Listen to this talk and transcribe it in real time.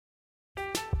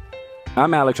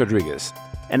I'm Alex Rodriguez.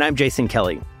 And I'm Jason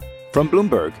Kelly. From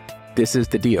Bloomberg, this is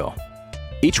The Deal.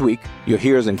 Each week, you'll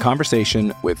hear us in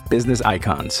conversation with business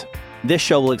icons. This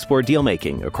show will explore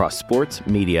deal-making across sports,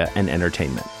 media, and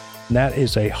entertainment. That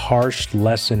is a harsh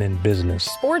lesson in business.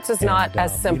 Sports is not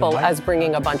as simple as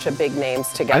bringing a bunch of big names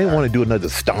together. I didn't want to do another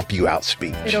stomp you out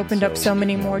speech. It opened up so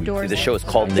many more doors. The show is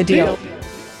called The Deal.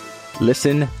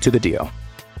 Listen to The Deal.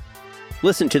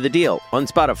 Listen to The Deal on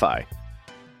Spotify.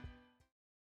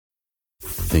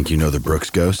 Think you know the Brooks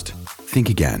Ghost? Think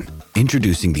again.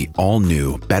 Introducing the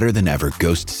all-new, better-than-ever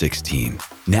Ghost 16.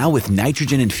 Now with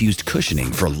nitrogen-infused cushioning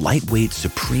for lightweight,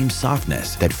 supreme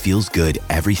softness that feels good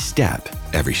every step,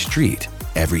 every street,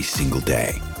 every single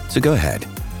day. So go ahead,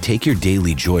 take your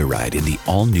daily joyride in the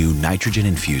all-new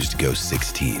nitrogen-infused Ghost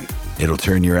 16. It'll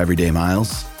turn your everyday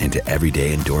miles into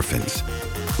everyday endorphins.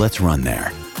 Let's run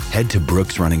there. Head to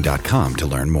brooksrunning.com to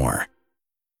learn more.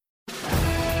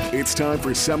 It's time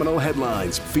for Seminole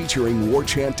Headlines, featuring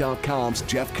WarChant.com's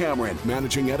Jeff Cameron,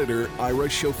 managing editor Ira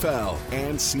Schofel,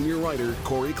 and senior writer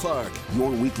Corey Clark.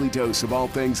 Your weekly dose of all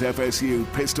things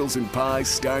FSU, pistols, and pies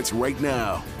starts right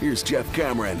now. Here's Jeff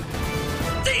Cameron.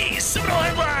 The Seminole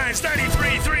Headlines,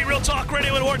 93.3 Real Talk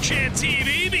Radio and WarChant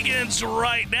TV begins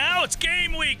right now. It's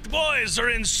game week. The boys are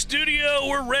in studio.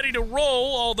 We're ready to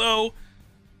roll, although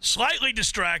slightly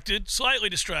distracted,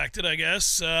 I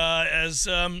guess, as,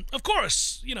 of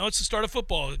course, you know, it's the start of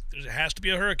football. There has to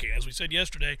be a hurricane, as we said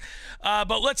yesterday.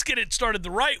 But let's get it started the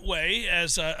right way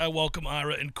as I welcome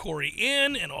Ira and Corey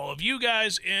in and all of you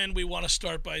guys. And we want to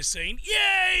start by saying,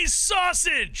 yay,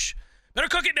 sausage! Better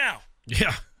cook it now.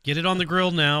 Yeah, get it on the grill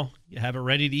now. You have it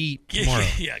ready to eat tomorrow.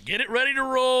 Yeah, get it ready to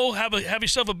roll. Have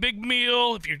yourself a big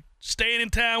meal. If you're staying in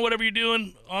town, whatever you're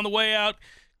doing on the way out,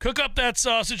 cook up that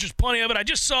sausage. There's plenty of it. I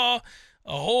just saw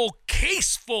a whole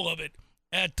case full of it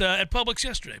at Publix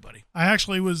yesterday, buddy. I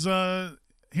actually was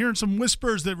hearing some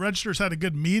whispers that Register's had a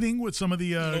good meeting with some of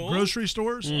the grocery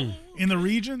stores in the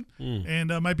region and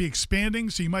might be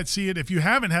expanding. So you might see it if you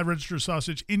haven't had Register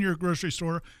sausage in your grocery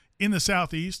store in the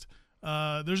Southeast.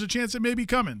 There's a chance it may be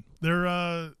coming.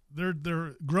 They're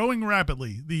growing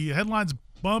rapidly. The headlines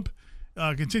bump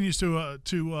continues to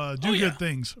do good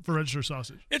things for Register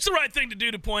sausage. It's the right thing to do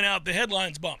to point out the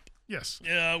headlines bump. Yes.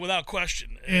 Without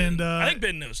question. And I think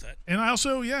Ben knows that. And I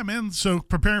also, so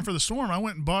preparing for the storm, I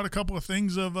went and bought a couple of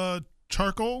things of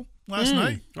charcoal last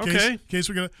night. Okay. In case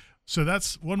we got. So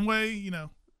that's one way,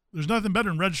 there's nothing better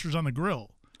than Registers on the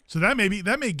grill. So that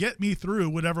may get me through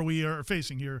whatever we are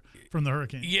facing here from the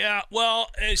hurricane. Yeah, well,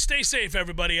 stay safe,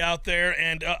 everybody out there,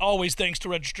 and always thanks to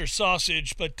Register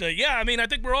Sausage. But, I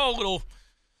think we're all a little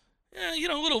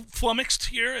flummoxed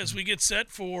here as we get set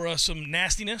for some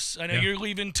nastiness. I know you're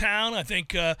leaving town. I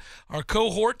think our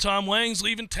cohort, Tom Wang's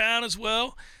leaving town as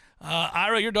well.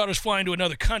 Ira, your daughter's flying to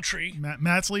another country.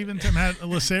 Matt's leaving. Matt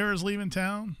Lacera's leaving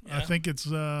town. Yeah. I think it's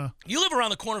You live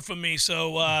around the corner from me,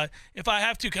 so if I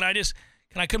have to, can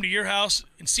I come to your house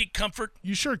and seek comfort?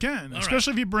 You sure can, all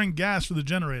especially if you bring gas for the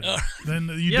generator. Then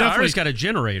you I definitely always got a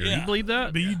generator. You believe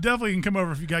that? But you definitely can come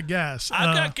over if you got gas.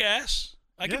 I've got gas.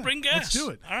 I can bring gas. Let's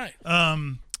do it. All right.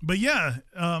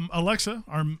 Alexa,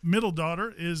 our middle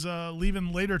daughter, is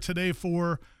leaving later today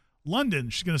for London.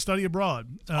 She's going to study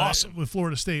abroad. Awesome. With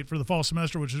Florida State for the fall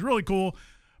semester, which is really cool.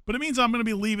 But it means I'm going to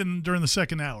be leaving during the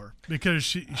second hour because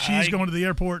she's going to the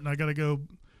airport and I got to go.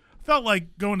 Felt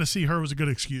like going to see her was a good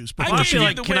excuse. Can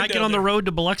I get on the road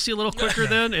to Biloxi a little quicker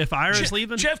then if Ira's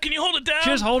leaving? Jeff, can you hold it down?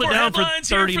 Just hold it down for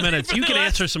 30 minutes. You can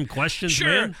answer some questions,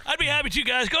 man. I'd be happy to,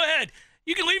 guys. Go ahead.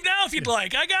 You can leave now if you'd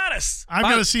like. I got us. I'm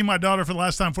going to see my daughter for the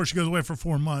last time before she goes away for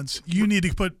 4 months. You need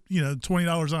to put,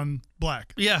 $20 on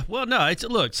black. Yeah, well, no.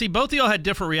 Look, both of y'all had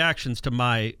different reactions to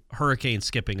my hurricane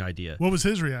skipping idea. What was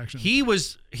his reaction?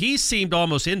 He seemed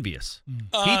almost envious. He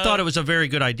thought it was a very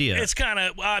good idea. It's kind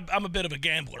of, I'm a bit of a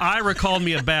gambler. Ira called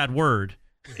me a bad word.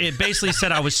 It basically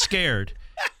said I was scared.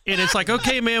 And it's like,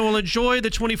 okay, man, we'll enjoy the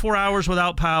 24 hours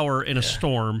without power in a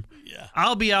storm. Yeah.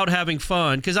 I'll be out having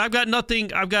fun because I've got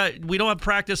nothing. We don't have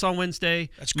practice on Wednesday.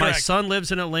 That's correct. My son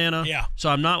lives in Atlanta. Yeah. So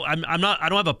I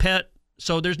don't have a pet.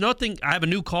 So there's nothing. I have a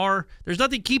new car. There's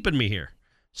nothing keeping me here.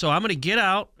 So I'm going to get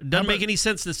out. It doesn't make any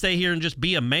sense to stay here and just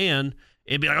be a man.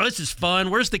 It'd be like, oh, this is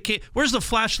fun. Where's the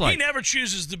flashlight? He never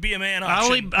chooses to be a man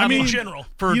option. In general.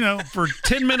 For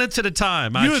 10 minutes at a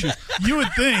time. You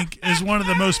would think, as one of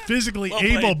the most physically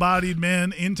able-bodied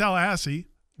men in Tallahassee,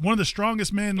 one of the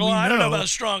strongest men we know. I don't know about the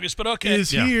strongest, but okay.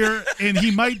 Is here, and he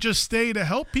might just stay to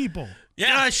help people.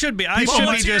 Yeah, I should be. I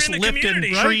should be just lifting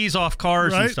trees off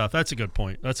cars and stuff. That's a good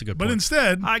point. But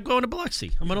instead, I go into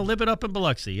Biloxi. I'm going to live it up in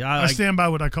Biloxi. I stand by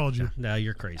what I called you. No,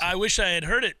 you're crazy. I wish I had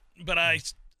heard it, but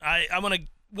I'm going to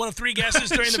one of three guesses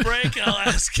during the break? I'll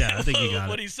ask I think you got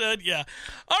what he said. Yeah.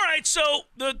 All right, so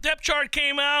the depth chart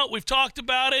came out. We've talked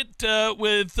about it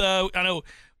I know,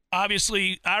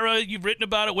 obviously, Ira, you've written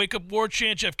about it, Wake Up War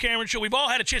Chant, Jeff Cameron Show. We've all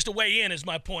had a chance to weigh in, is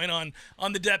my point,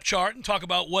 on the depth chart and talk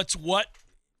about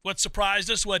what surprised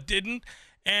us, what didn't.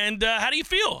 And how do you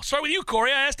feel? Start with you,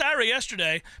 Corey. I asked Ira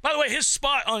yesterday. By the way, his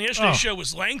spot on yesterday's show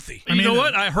was lengthy. You know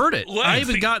what? I heard it. Lengthy. I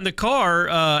even got in the car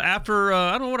after,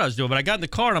 I don't know what I was doing, but I got in the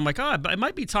car and I'm like, it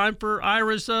might be time for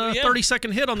Ira's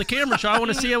 30-second hit on the camera show. I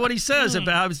want to see what he says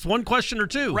about it's one question or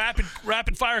two. Rapid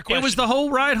fire question. It was the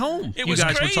whole ride home. It was you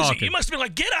guys crazy. were talking. You must have been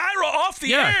like, get Ira off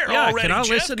the air already. Can I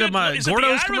Jeff? listen to my Is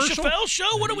Gordo's it the commercial? Ira Chappelle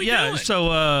show? What are we doing?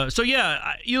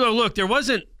 Look, there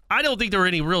wasn't. I don't think there were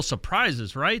any real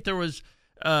surprises, right? There was.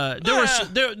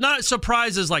 There not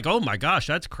surprises like, oh my gosh,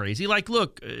 that's crazy. Like,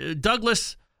 look,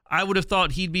 Douglas, I would have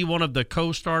thought he'd be one of the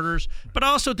co-starters, but I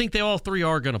also think they all three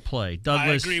are going to play.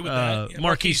 Douglas, I agree with that.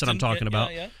 Marquise that I'm talking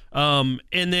about. Yeah.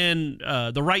 And then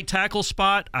the right tackle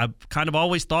spot, I've kind of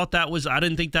always thought I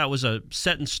didn't think that was a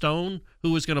set in stone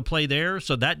who was going to play there,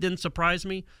 so that didn't surprise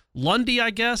me. Lundy,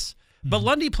 I guess. But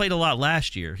Lundy played a lot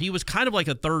last year. He was kind of like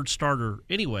a third starter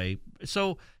anyway.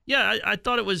 So, yeah, I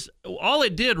thought it was – all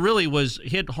it did really was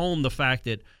hit home the fact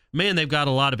that, man, they've got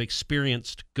a lot of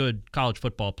experienced, good college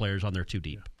football players on their two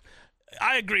deep.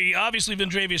 I agree. Obviously,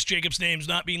 Vendrevius Jacobs' name's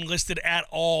not being listed at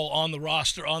all on the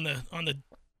roster, on the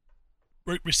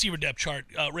receiver depth chart,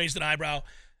 raised an eyebrow.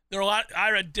 There are a lot.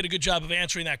 Ira did a good job of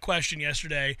answering that question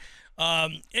yesterday.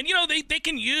 And, they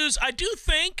can use – I do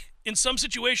think in some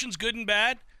situations, good and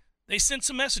bad, they sent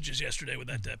some messages yesterday with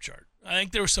that depth chart. I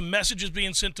think there were some messages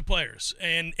being sent to players,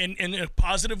 and in a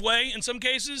positive way in some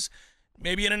cases,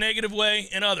 maybe in a negative way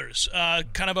in others.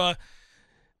 Kind of a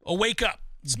wake up,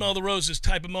 smell the roses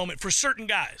type of moment for certain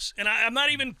guys. And I'm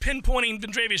not even pinpointing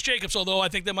Vendrevius Jacobs, although I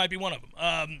think that might be one of them.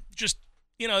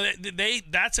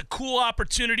 That's a cool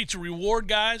opportunity to reward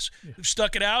guys who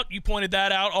stuck it out. You pointed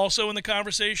that out also in the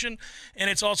conversation, and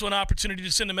it's also an opportunity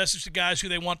to send a message to guys who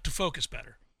they want to focus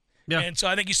better. Yeah. And so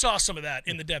I think you saw some of that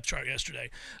in the depth chart yesterday.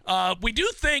 We do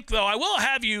think, though, I will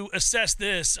have you assess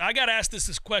this. I got asked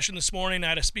this question this morning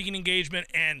at a speaking engagement,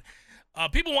 and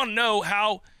people want to know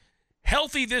how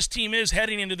healthy this team is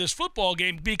heading into this football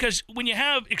game, because when you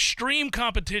have extreme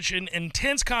competition,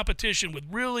 intense competition with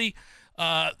really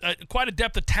quite a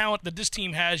depth of talent that this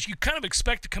team has, you kind of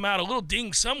expect to come out a little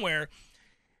ding somewhere.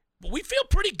 But we feel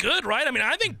pretty good, right? I mean,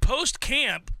 I think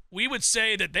post-camp, we would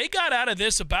say that they got out of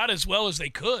this about as well as they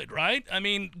could, right? I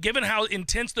mean, given how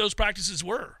intense those practices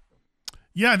were.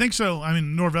 Yeah, I think so. I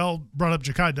mean, Norvell brought up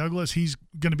Ja'Kai Douglas. He's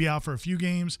going to be out for a few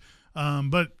games.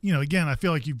 But, again, I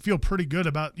feel like you feel good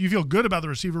about the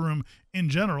receiver room in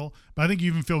general, but I think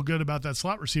you even feel good about that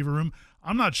slot receiver room.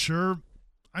 I'm not sure.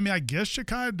 I mean, I guess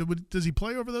Ja'Kai, does he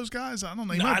play over those guys? I don't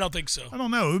know. No, I don't think so. I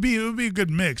don't know. It would be a good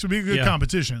mix. It would be a good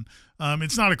competition.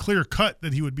 It's not a clear cut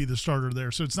that he would be the starter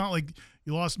there. So it's not like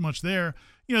you lost much there.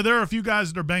 There are a few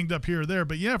guys that are banged up here or there.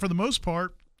 But, yeah, for the most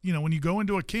part, when you go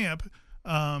into a camp,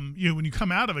 when you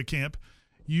come out of a camp,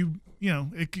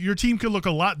 your team could look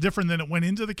a lot different than it went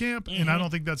into the camp, and I don't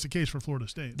think that's the case for Florida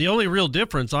State. The only real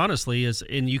difference, honestly, is,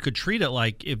 and you could treat it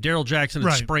like if Darrell Jackson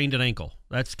had sprained an ankle.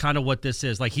 That's kind of what this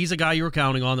is. Like, he's a guy you were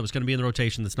counting on that was going to be in the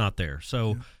rotation that's not there.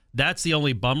 So that's the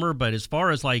only bummer. But as far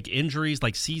as, like, injuries,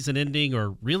 like season ending,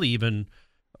 or really even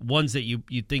ones that you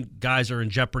think guys are in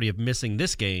jeopardy of missing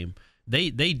this game, they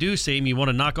do seem, you want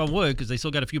to knock on wood because they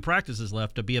still got a few practices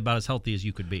left, to be about as healthy as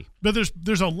you could be. But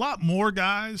there's a lot more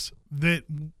guys that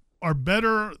are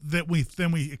better than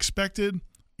we expected,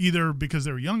 either because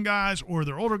they're young guys or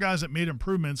they're older guys that made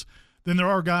improvements, than there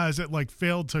are guys that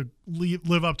failed to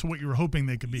live up to what you were hoping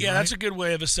they could be. Yeah, right? That's a good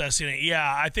way of assessing it.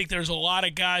 Yeah, I think there's a lot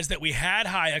of guys that we had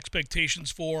high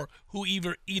expectations for who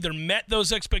either met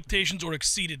those expectations or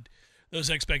exceeded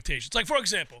those expectations. Like, for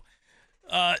example,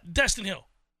 Destin Hill.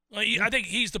 I think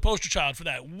he's the poster child for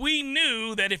that. We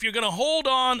knew that if you're going to hold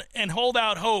on and hold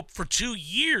out hope for 2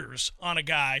 years on a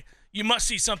guy, you must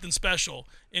see something special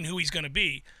in who he's going to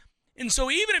be. And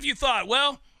so even if you thought,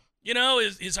 well,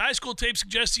 his high school tape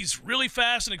suggests he's really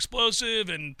fast and explosive,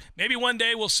 and maybe one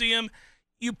day we'll see him,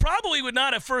 you probably would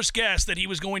not have first guessed that he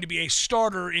was going to be a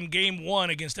starter in Game 1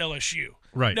 against LSU.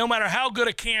 Right. No matter how good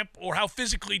a camp or how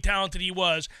physically talented he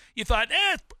was, you thought,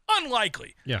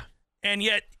 unlikely. Yeah. And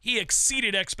yet he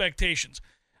exceeded expectations.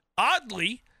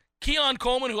 Oddly, Keon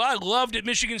Coleman, who I loved at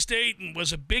Michigan State and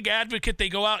was a big advocate they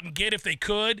go out and get if they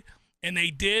could, and they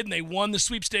did, and they won the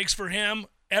sweepstakes for him.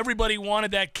 Everybody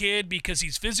wanted that kid because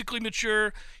he's physically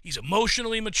mature, he's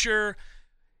emotionally mature.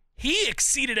 He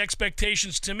exceeded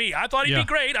expectations to me. I thought he'd be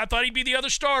great. I thought he'd be the other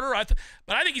starter.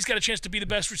 But I think he's got a chance to be the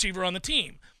best receiver on the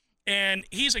team. And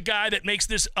he's a guy that makes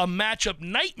this a matchup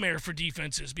nightmare for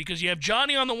defenses because you have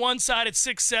Johnny on the one side at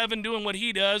 6'7", doing what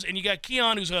he does, and you got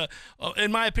Keon, who's,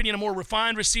 in my opinion, a more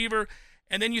refined receiver.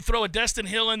 And then you throw a Destin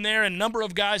Hill in there and a number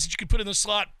of guys that you could put in the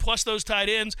slot, plus those tight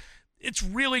ends. It's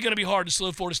really going to be hard to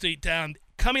slow Florida State down.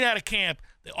 Coming out of camp,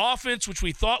 the offense, which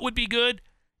we thought would be good,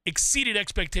 exceeded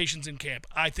expectations in camp,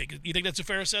 I think. You think that's a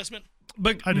fair assessment?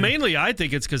 But mainly I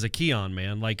think it's because of Keon,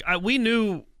 man. Like,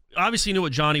 we obviously knew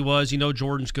what Johnny was.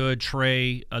 Jordan's good.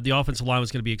 Trey, the offensive line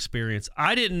was going to be experienced.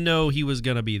 I didn't know he was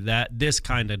going to be this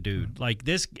kind of dude. Like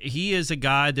this, he is a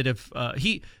guy that if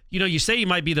you say he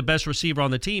might be the best receiver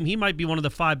on the team, he might be one of the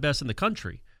 5 best in the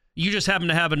country. You just happen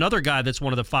to have another guy that's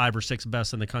one of the 5 or 6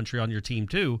 best in the country on your team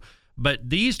too. But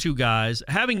these two guys,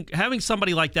 having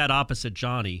somebody like that opposite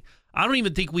Johnny, I don't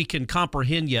even think we can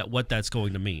comprehend yet what that's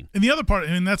going to mean. And the other part,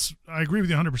 I agree with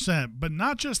you 100%, but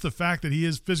not just the fact that he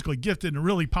is physically gifted and a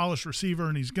really polished receiver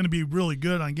and he's going to be really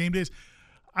good on game days.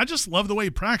 I just love the way he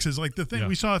practices. Like the thing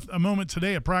we saw a moment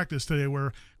today at practice today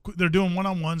where they're doing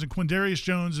one-on-ones and Quindarius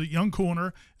Jones, a young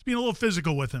corner, is being a little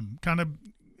physical with him, kind of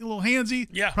a little handsy,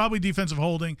 probably defensive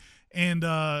holding. And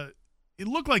it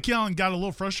looked like Keon got a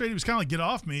little frustrated. He was kind of like, get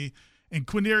off me. And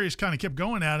Quindarius kind of kept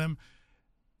going at him.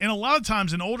 And a lot of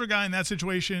times an older guy in that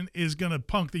situation is going to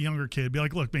punk the younger kid, be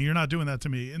like, look, man, you're not doing that to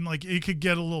me. And, like, it could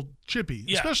get a little chippy,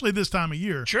 especially this time of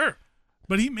year. Sure.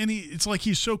 But it's like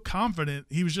he's so confident.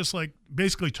 He was just, like,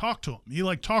 basically talk to him. He,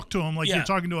 like, talked to him like you're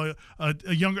talking to a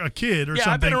kid or something.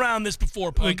 Yeah, I've been around this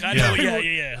before, Punk. I know.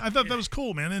 Yeah. I thought that was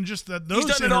cool, man. And just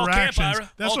those interactions.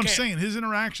 That's what I'm saying. His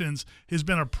interactions has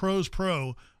been a pro's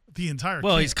pro the entire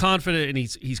camp. He's confident and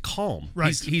he's calm.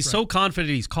 Right. He's so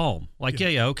confident he's calm. Like,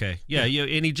 okay. Yeah.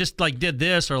 And he just like did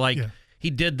this or like he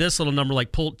did this little number,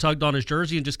 like tugged on his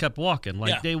jersey and just kept walking.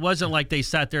 Like it wasn't like they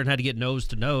sat there and had to get nose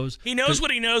to nose. He knows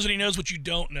what he knows and he knows what you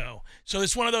don't know. So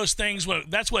it's one of those things where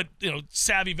that's what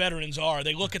savvy veterans are.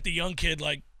 They look at the young kid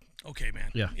like, okay,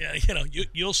 man. Yeah.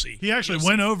 You'll see. He actually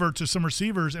went over to some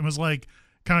receivers and was like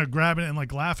kind of grabbing it and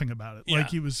like laughing about it. Like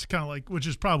he was kind of like, which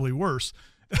is probably worse.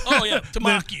 Oh yeah, to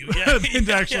mock you.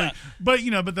 Actually, but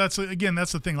but that's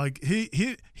the thing. Like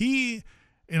he,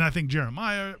 and I think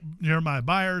Jeremiah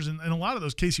Byers and a lot of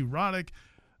those, Casey Roddick,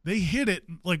 they hit it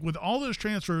like with all those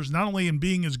transfers, not only in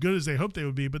being as good as they hoped they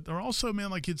would be, but they're also, man,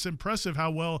 like it's impressive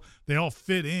how well they all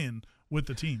fit in with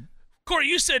the team. Corey,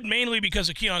 you said mainly because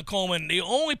of Keon Coleman. The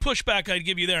only pushback I'd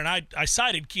give you there, and I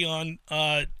cited Keon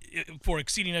for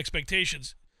exceeding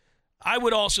expectations. I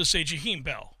would also say Jaheim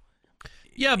Bell.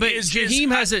 Yeah, but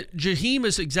Jaheim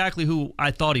is exactly who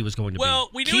I thought he was going to be. Well,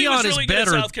 we knew he was really good at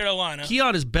South Carolina.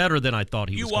 Keon is better than I thought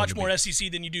he was going to be. You watch more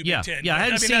SEC than you do Big Ten. Yeah, I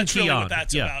hadn't seen that's Keon. Really what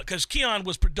that's about, because Keon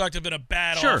was productive in a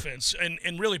bad offense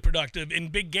and really productive in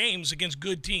big games against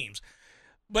good teams.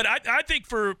 But I think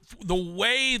for the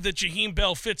way that Jaheim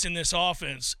Bell fits in this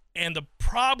offense and the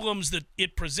problems that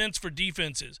it presents for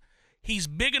defenses, he's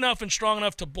big enough and strong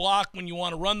enough to block when you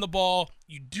want to run the ball.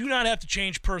 You do not have to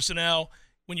change personnel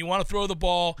when you want to throw the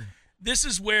ball. This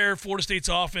is where Florida State's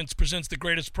offense presents the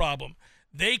greatest problem.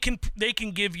 They can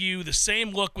give you the same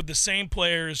look with the same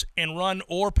players and run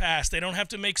or pass. They don't have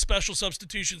to make special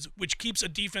substitutions, which keeps a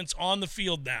defense on the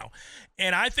field now.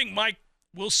 And I think Mike,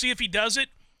 we'll see if he does it.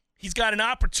 He's got an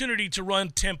opportunity to run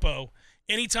tempo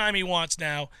anytime he wants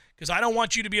now, because I don't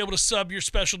want you to be able to sub your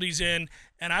specialties in,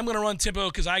 and I'm going to run tempo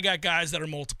because I got guys that are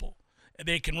multiple.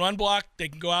 They can run block. They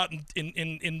can go out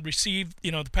and receive,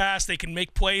 the pass. They can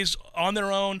make plays on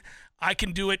their own. I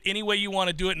can do it any way you want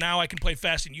to do it. Now I can play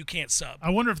fast, and you can't sub.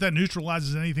 I wonder if that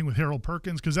neutralizes anything with Harold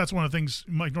Perkins, because that's one of the things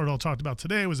Mike Nordahl talked about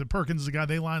today, was that Perkins is a guy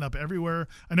they line up everywhere.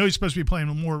 I know he's supposed to be playing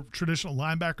a more traditional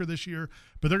linebacker this year,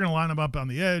 but they're going to line him up on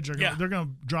the edge. They're going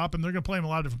to drop him. They're going to play him a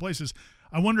lot of different places.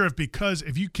 I wonder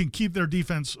if you can keep their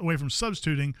defense away from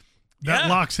substituting, that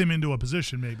locks him into a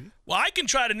position maybe. Well, I can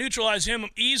try to neutralize him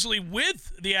easily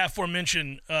with the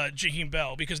aforementioned Jaheim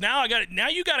Bell, because now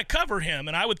you got to cover him,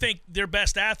 and I would think their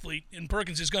best athlete in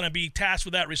Perkins is going to be tasked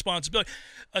with that responsibility.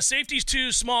 A safety's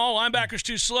too small, linebacker's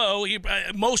too slow.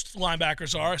 Most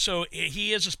linebackers are, so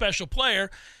he is a special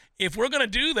player. If we're going to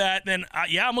do that, then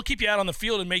I'm going to keep you out on the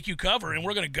field and make you cover, and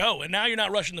we're going to go. And now you're not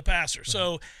rushing the passer.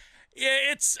 So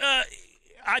it's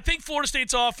I think Florida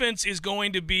State's offense is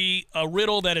going to be a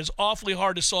riddle that is awfully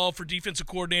hard to solve for defensive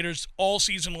coordinators all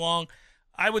season long.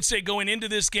 I would say going into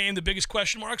this game, the biggest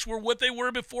question marks were what they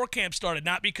were before camp started,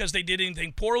 not because they did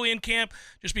anything poorly in camp,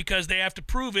 just because they have to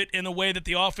prove it in the way that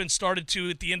the offense started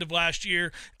to at the end of last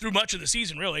year, through much of the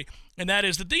season, really. And that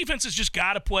is the defense has just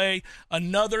got to play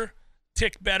another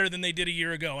tick better than they did a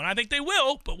year ago. And I think they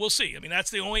will, but we'll see. I mean,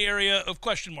 that's the only area of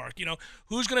question mark.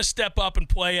 Who's going to step up and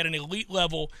play at an elite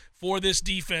level for this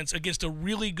defense against a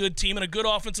really good team and a good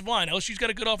offensive line? LSU's got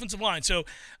a good offensive line. So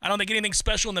I don't think anything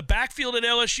special in the backfield at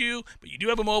LSU, but you do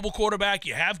have a mobile quarterback.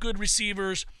 You have good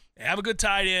receivers. You have a good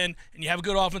tight end, and you have a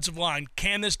good offensive line.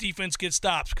 Can this defense get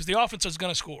stops? Because the offense is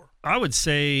going to score. I would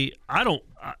say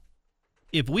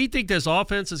if we think this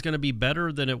offense is going to be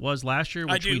better than it was last year,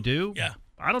 which we do,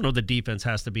 I don't know the defense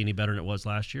has to be any better than it was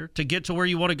last year to get to where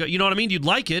you want to go. You know what I mean? You'd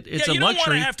like it. It's a luxury. You don't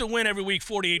want to have to win every week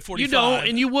 48-45. You don't,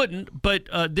 and you wouldn't. But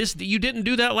you didn't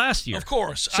do that last year. Of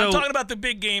course. So, I'm talking about the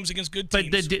big games against good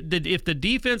teams. But if the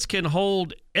defense can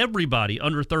hold everybody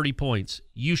under 30 points,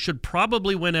 you should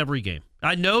probably win every game.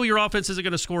 I know your offense isn't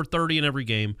going to score 30 in every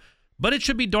game, but it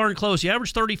should be darn close. You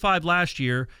averaged 35 last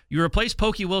year. You replaced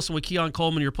Pokey Wilson with Keon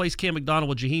Coleman. You replaced Cam McDonald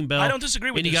with Jaheim Bell. I don't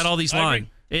disagree with this. And you got all these lines.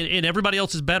 And everybody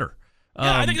else is better.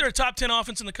 Yeah, I think they're a top 10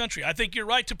 offense in the country. I think you're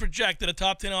right to project that a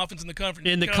top 10 offense in the country.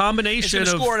 And the combination is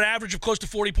going to score an average of close to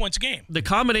 40 points a game. The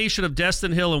combination of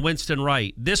Destin Hill and Winston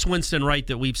Wright, this Winston Wright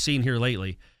that we've seen here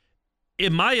lately,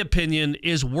 in my opinion,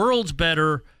 is worlds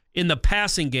better in the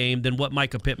passing game than what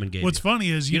Micah Pittman gave. What's funny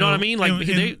is you know what I mean? Like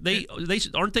they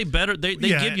aren't they better? They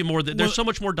give you more. They're so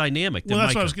much more dynamic. Than that's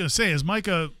Micah. What I was going to say. Is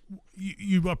Micah?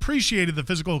 You appreciated the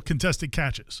physical contested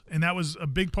catches, and that was a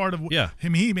big part of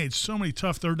him. He made so many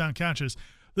tough third down catches.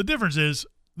 The difference is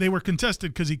they were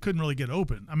contested because he couldn't really get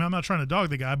open. I mean, I'm not trying to dog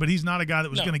the guy, but he's not a guy that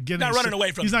was going to get. Not running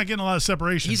away from. He's not getting a lot of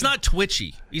separation. He's not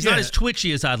twitchy. He's not as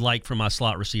twitchy as I'd like from my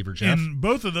slot receiver, Jeff. And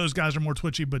both of those guys are more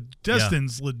twitchy, but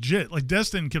Destin's legit. Like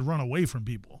Destin could run away from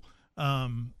people.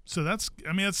 So that's.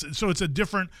 I mean, it's a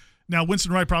different. Now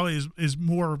Winston Wright probably is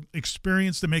more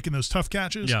experienced in making those tough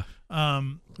catches.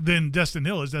 Than Destin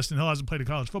Hill is. Destin Hill hasn't played a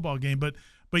college football game, but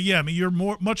yeah, I mean, you're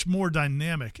much more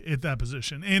dynamic at that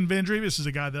position. And Vandrevius is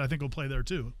a guy that I think will play there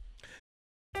too.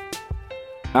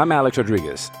 I'm Alex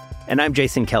Rodriguez. And I'm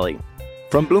Jason Kelly.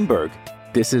 From Bloomberg,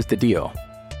 this is The Deal.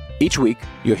 Each week,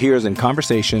 you'll hear us in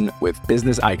conversation with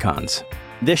business icons.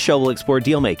 This show will explore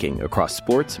deal-making across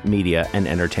sports, media, and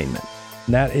entertainment.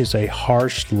 That is a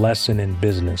harsh lesson in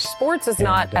business. Sports is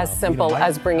not as simple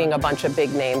as bringing a bunch of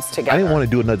big names together. I didn't want to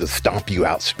do another stomp you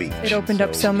out speech. It opened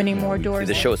up so many more doors.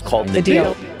 The show is called The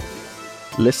Deal.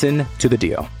 Listen to The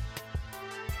Deal.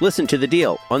 Listen to The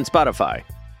Deal on Spotify.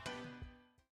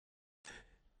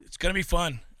 It's going to be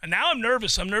fun. And now I'm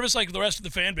nervous. I'm nervous like the rest of the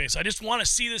fan base. I just want to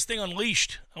see this thing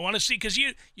unleashed. I want to see, because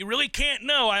you really can't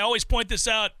know. I always point this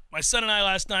out. My son and I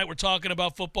last night were talking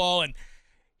about football, and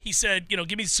he said,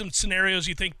 give me some scenarios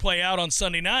you think play out on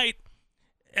Sunday night.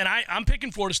 And I'm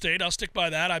picking Florida State. I'll stick by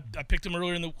that. I picked them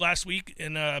earlier in the last week,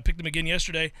 and I picked them again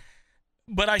yesterday.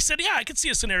 But I said, I could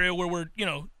see a scenario where we're,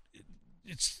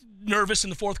 it's nervous in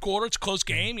the fourth quarter. It's a close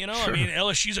game, Sure. I mean,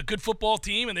 LSU's a good football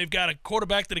team, and they've got a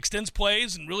quarterback that extends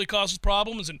plays and really causes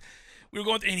problems. And we were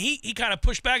going, and he kind of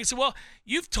pushed back and said, well,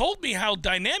 you've told me how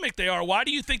dynamic they are. Why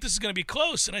do you think this is going to be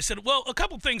close? And I said, well, a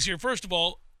couple things here. First of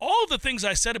all of the things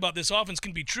I said about this offense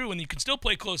can be true, and you can still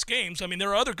play close games. I mean, there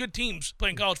are other good teams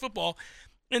playing college football.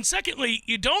 And secondly,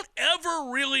 you don't ever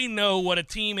really know what a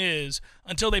team is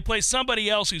until they play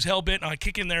somebody else who's hell-bent on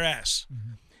kicking their ass.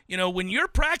 Mm-hmm. When you're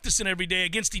practicing every day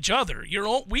against each other,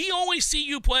 we always see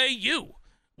you play you.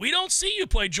 We don't see you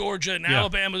play Georgia and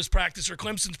Alabama's practice or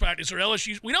Clemson's practice or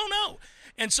LSU's. We don't know.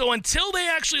 And so until they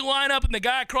actually line up and the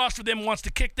guy across from them wants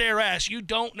to kick their ass, you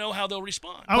don't know how they'll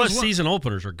respond. Plus, season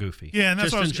openers are goofy. Yeah, and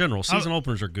that's just in general. Season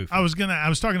openers are goofy. I was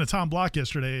talking to Tom Block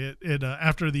yesterday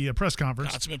after the press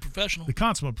conference. Consummate professional. The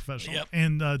consummate professional. Yep.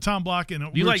 And Tom Block.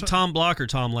 Do you like Tom Block or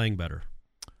Tom Lang better?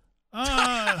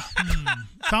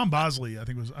 Tom Bosley, I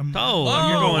think was. You're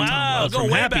going from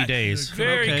Happy back. Days.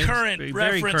 Very current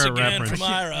reference again from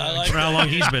Ira. I like for how long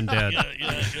he's been dead.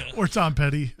 Yeah. Or Tom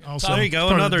Petty. Also, there you go.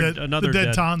 Another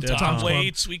dead Tom. Tom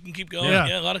Waits. We can keep going.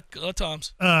 Yeah, a lot of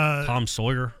Toms. Tom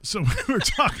Sawyer. So we were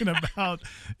talking about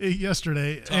it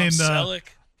yesterday, Tom Selleck.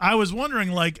 I was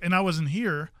wondering, and I wasn't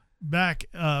here back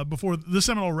before the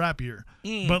Seminole rap year,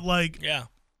 but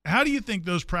how do you think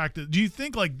those practices? Do you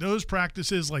think those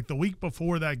practices, the week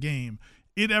before that game,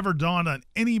 it ever dawned on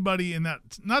anybody in that,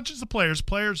 not just the players,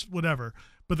 whatever,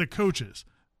 but the coaches?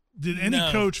 Did any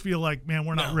coach feel like, man,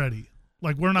 we're not ready?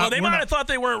 We're not. Well, they might have thought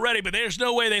they weren't ready, but there's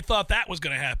no way they thought that was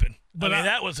going to happen. But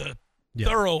that was a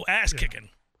thorough ass kicking.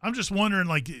 I'm just wondering,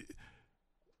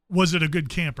 was it a good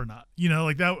camp or not?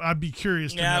 That. I'd be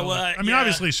curious to know. Well,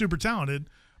 obviously super talented.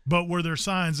 But were there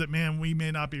signs that, man, we may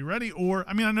not be ready? Or,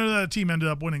 I know that team ended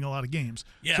up winning a lot of games.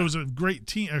 Yeah. So it was a great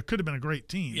team. It could have been a great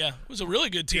team. Yeah, it was a really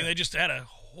good team. Yeah. They just had a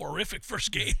horrific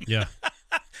first game. Yeah.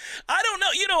 I don't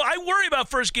know. I worry about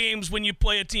first games when you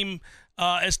play a team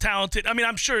as talented. I mean,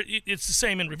 I'm sure it's the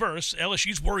same in reverse.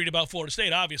 LSU's worried about Florida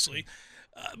State, obviously.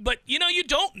 But, you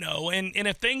don't know. And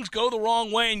if things go the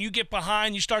wrong way and you get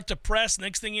behind, you start to press,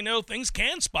 next thing you know, things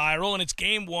can spiral, and it's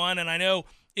game one. And I know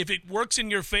if it works in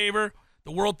your favor,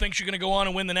 the world thinks you're going to go on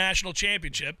and win the national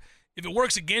championship. If it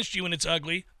works against you and it's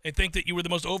ugly, they think that you were the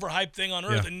most overhyped thing on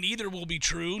earth, and neither will be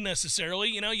true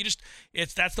necessarily.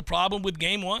 That's the problem with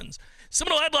game ones.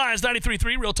 Seminole Headlines,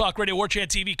 93.3 Real Talk Radio, War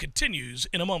Chant TV continues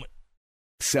in a moment.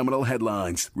 Seminole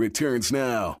Headlines returns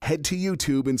now. Head to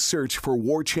YouTube and search for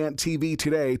War Chant TV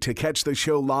today to catch the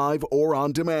show live or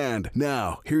on demand.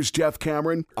 Now, here's Jeff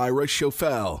Cameron, Ira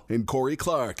Schofel, and Corey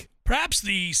Clark. Perhaps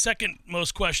the second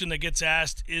most question that gets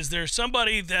asked is there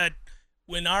somebody that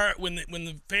when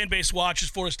the fan base watches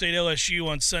Florida State LSU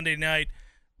on Sunday night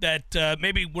that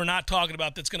maybe we're not talking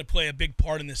about that's going to play a big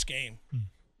part in this game?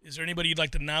 Is there anybody you'd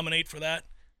like to nominate for that?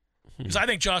 Because I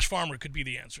think Josh Farmer could be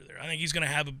the answer there. I think he's going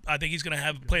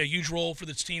to play a huge role for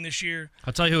this team this year.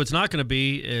 I'll tell you who it's not going to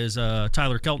be is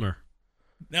Tyler Keltner.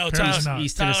 No,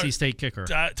 East Tennessee State kicker.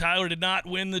 Tyler did not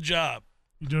win the job.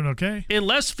 You doing okay?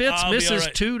 Unless Fitz misses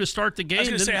 2 to start the game. I was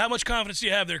going to say, how much confidence do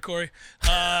you have there, Corey?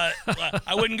 I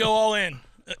wouldn't go all in.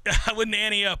 I wouldn't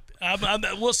ante up.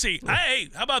 We'll see. Hey,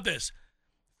 how about this?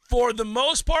 For the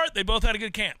most part, they both had a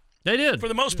good camp. They did. For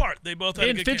the most part, they both had a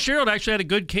good camp. And Fitzgerald actually had a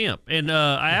good camp. And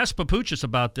I asked Papuchis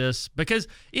about this because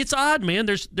it's odd, man.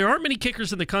 There aren't many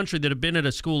kickers in the country that have been at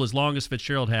a school as long as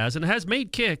Fitzgerald has and has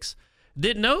made kicks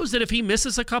that knows that if he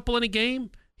misses a couple in a game,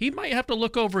 he might have to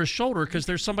look over his shoulder because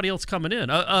there's somebody else coming in.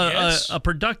 A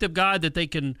productive guy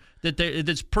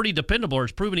that's pretty dependable or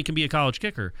has proven he can be a college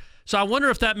kicker. So I wonder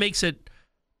if that makes it –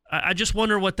 I just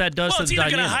wonder what that does to the dynamic. Well,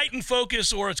 it's either going to heighten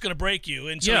focus or it's going to break you.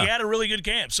 And so he had a really good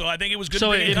camp. So I think it was good.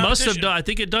 So it must have done – I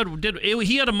think it did.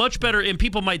 He had a much better – and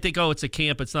people might think, oh, it's a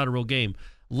camp. It's not a real game.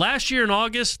 Last year in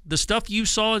August, the stuff you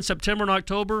saw in September and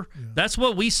October, that's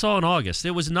what we saw in August.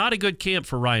 It was not a good camp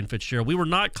for Ryan Fitzgerald. We were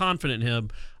not confident in him.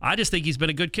 I just think he's been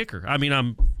a good kicker. I mean,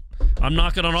 I'm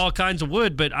knocking on all kinds of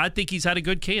wood, but I think he's had a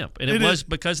good camp, and it was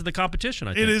because of the competition.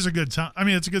 I think it is a good sign. I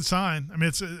mean, it's a good sign. I mean,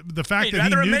 it's the fact that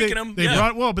he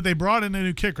knew they brought in a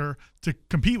new kicker to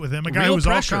compete with him, a guy who was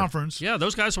all conference. Yeah,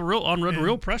 those guys were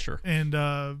real pressure, and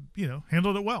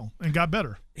handled it well and got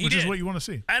better, which is what you want to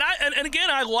see. And again,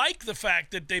 I like the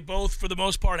fact that they both, for the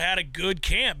most part, had a good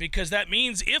camp because that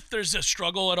means if there's a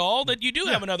struggle at all, that you do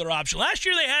have another option. Last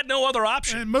year they had no other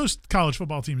option, and most college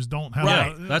football teams don't have.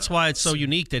 Right. That's why it's so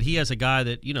unique that he has a guy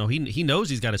that he knows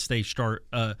he's got to stay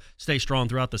strong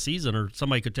throughout the season, or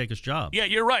somebody could take his job. Yeah,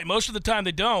 you're right. Most of the time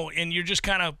they don't, and you're just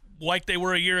kind of like they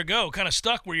were a year ago, kind of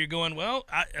stuck where you're going, well,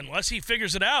 unless he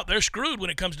figures it out, they're screwed when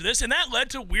it comes to this. And that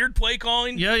led to weird play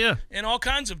calling and all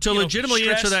kinds of To legitimately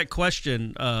stress. answer that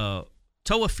question,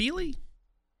 Toafili?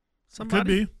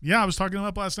 Somebody? Could be. Yeah, I was talking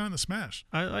up last night in the Smash.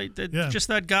 Just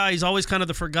that guy. He's always kind of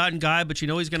the forgotten guy, but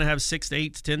he's going to have 6 to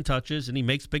 8 to 10 touches, and he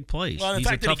makes big plays. Well, the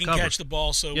fact that he can catch the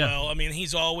ball so Yeah. well. I mean,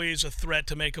 he's always a threat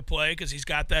to make a play because he's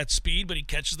got that speed, but he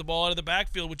catches the ball out of the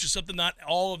backfield, which is something not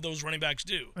all of those running backs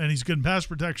do. And he's good in pass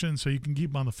protection, so you can keep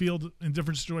him on the field in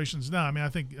different situations. No, I mean, I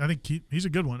think he's a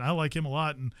good one. I like him a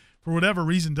lot, and for whatever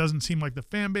reason, doesn't seem like the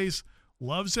fan base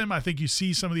loves him. I think you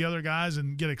see some of the other guys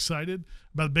and get excited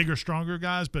about the bigger, stronger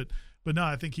guys, but no,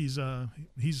 I think he's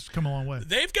come a long way.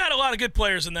 They've got a lot of good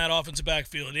players in that offensive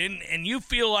backfield, and you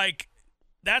feel like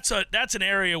that's an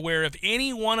area where if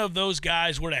any one of those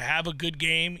guys were to have a good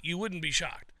game, you wouldn't be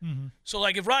shocked. Mm-hmm. So,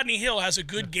 like if Rodney Hill has a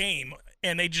good game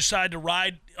and they decide to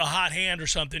ride a hot hand or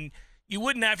something, you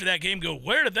wouldn't after that game go,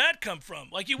 where did that come from?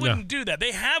 Like you wouldn't do that.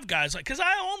 They have guys like, because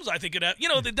I think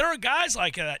there are guys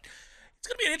like that. It's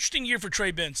going to be an interesting year for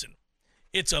Trey Benson.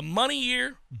 It's a money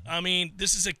year. I mean,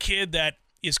 this is a kid that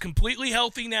is completely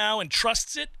healthy now and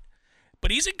trusts it, but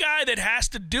he's a guy that has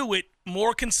to do it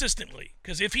more consistently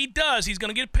because if he does, he's going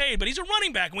to get paid. But he's a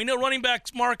running back, and we know running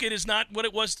back's market is not what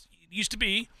it used to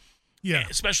be. Yeah,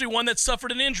 especially one that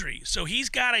suffered an injury. So he's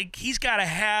got to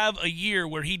have a year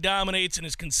where he dominates and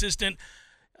is consistent.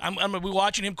 I'm going to be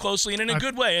watching him closely and in a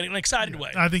good way, in an excited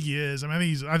way. I think he is. I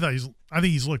think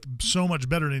he's looked so much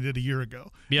better than he did a year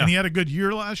ago. Yeah. And he had a good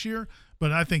year last year,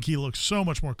 but I think he looks so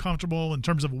much more comfortable in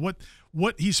terms of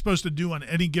what he's supposed to do on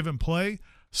any given play.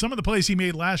 Some of the plays he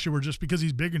made last year were just because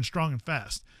he's big and strong and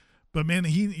fast. But man,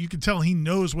 you can tell he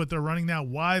knows what they're running now,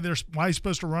 why he's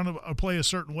supposed to run a play a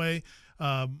certain way,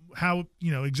 how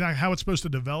exactly how it's supposed to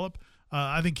develop.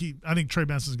 I think Trey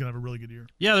Benson's gonna have a really good year.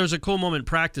 Yeah, there was a cool moment in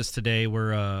practice today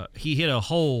where he hit a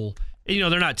hole.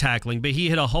 They're not tackling, but he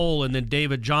hit a hole, and then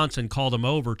David Johnson called him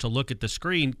over to look at the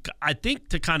screen. I think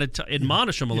to kind of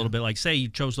admonish him a little bit, like say you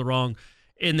chose the wrong.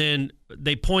 And then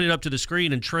they pointed up to the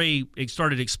screen, and Trey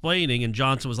started explaining, and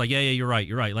Johnson was like, yeah, you're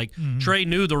right. Like, Trey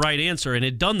knew the right answer and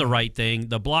had done the right thing.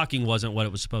 The blocking wasn't what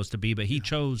it was supposed to be, but he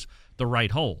chose the right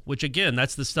hole, which, again,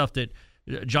 that's the stuff that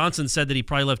Johnson said that he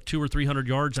probably left 200 or 300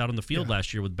 yards out on the field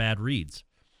last year with bad reads.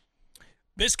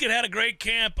 Biscuit had a great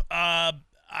camp.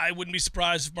 I wouldn't be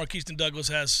surprised if Marquise Douglas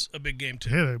has a big game, too.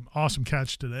 He had an awesome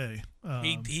catch today.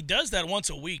 He does that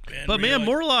once a week, man. But, really. man,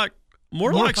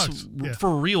 Morlock's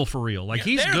for real. Like,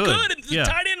 he's they're good. The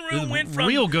tight end room went from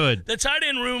real good. The tight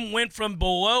end room went from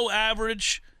below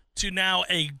average to now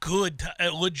a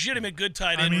legitimate good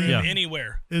tight end room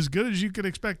anywhere. As good as you could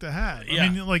expect to have. Yeah. I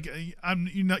mean, like,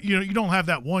 you don't have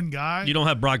that one guy. You don't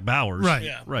have Brock Bowers. Right.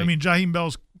 Yeah. Right. I mean, Jaheim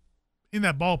Bell's in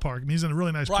that ballpark. I mean, he's in a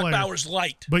really nice Brock player. Bowers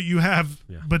light. But you have,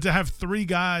 but to have three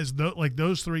guys like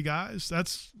those three guys,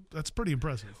 that's pretty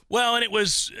impressive. Well, and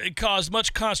it caused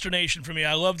much consternation for me.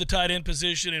 I love the tight end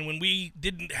position, and when we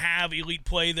didn't have elite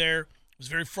play there, it was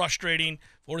very frustrating.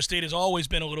 Florida State has always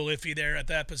been a little iffy there at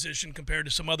that position compared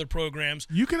to some other programs.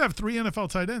 You could have 3 NFL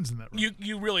tight ends in that room.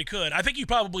 You really could. I think you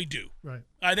probably do. Right.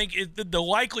 I think the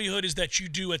likelihood is that you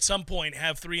do at some point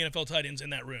have 3 NFL tight ends in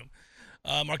that room.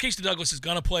 Marquise Douglas is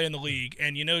going to play in the league,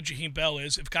 and Jaheim Bell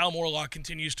is. If Kyle Morlock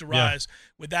continues to rise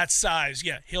with that size,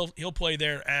 he'll play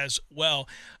there as well.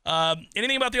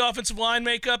 Anything about the offensive line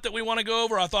makeup that we want to go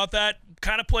over? I thought that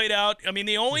kind of played out. I mean,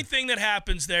 the only thing that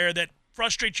happens there that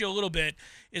frustrates you a little bit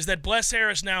is that Bless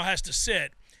Harris now has to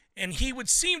sit, and he would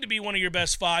seem to be one of your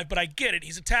best 5, but I get it.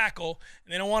 He's a tackle,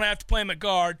 and they don't want to have to play him at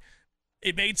guard.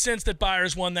 It made sense that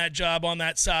Byers won that job on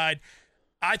that side.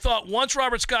 I thought once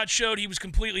Robert Scott showed he was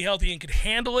completely healthy and could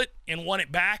handle it and won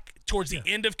it back towards the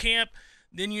end of camp,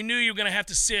 then you knew you were going to have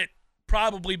to sit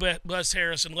probably Bless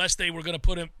Harris unless they were going to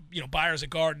put him, Byers at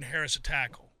guard and Harris at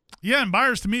tackle. Yeah, and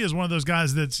Byers to me is one of those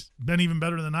guys that's been even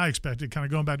better than I expected, kind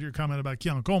of going back to your comment about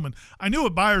Keon Coleman. I knew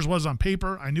what Byers was on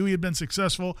paper. I knew he had been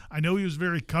successful. I know he was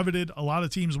very coveted. A lot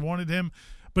of teams wanted him.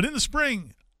 But in the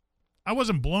spring, I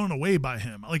wasn't blown away by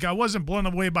him. Like, I wasn't blown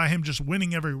away by him just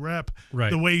winning every rep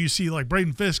the way you see, like,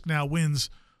 Braden Fisk now wins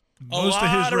most of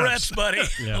his reps. A lot of reps, buddy.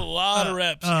 A lot of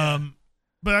reps.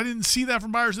 But I didn't see that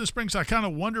from Byers this spring, so I kind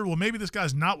of wondered, well, maybe this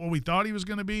guy's not what we thought he was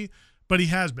going to be, but he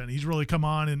has been. He's really come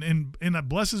on, and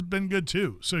Bless has been good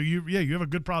too. So, you have a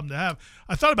good problem to have.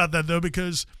 I thought about that, though,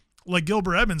 because, like,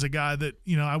 Gilbert Edmonds, a guy that,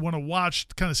 I want to watch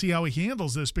to kind of see how he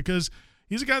handles this, because –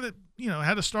 he's a guy that,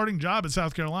 had a starting job at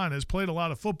South Carolina, has played a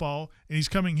lot of football, and he's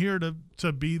coming here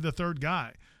to be the third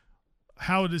guy.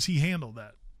 How does he handle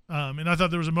that? And I thought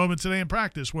there was a moment today in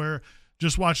practice where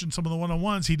just watching some of the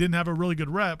one-on-ones, he didn't have a really good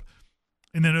rep,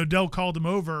 and then Odell called him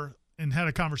over and had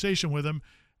a conversation with him.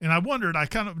 And I wondered, I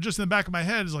kind of just in the back of my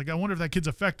head is like, I wonder if that kid's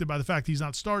affected by the fact he's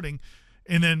not starting.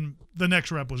 And then the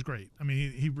next rep was great. I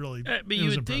mean, he really. But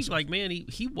you would think, like, man,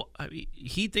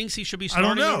 he thinks he should be I starting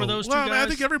don't know. over those two guys. I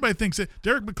think everybody thinks that.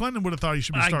 Derek McClendon would have thought he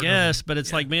should be starting. I guess, but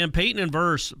it's like, man, Peyton and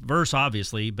Verse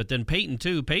obviously, but then Peyton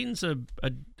too. Peyton's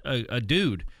a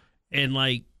dude, and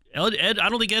like Ed, I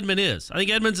don't think Edmund is. I think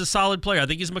Edmund's a solid player. I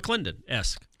think he's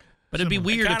McClendon-esque. But it'd be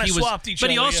weird if he was.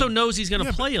 But he also knows he's going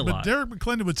to play a lot. But Derek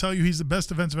McClendon would tell you he's the best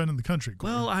defensive end in the country.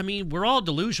 Corey. Well, I mean, we're all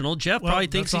delusional. Jeff probably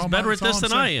thinks he's better at this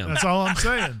than I am. That's all I'm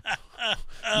saying.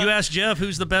 You ask Jeff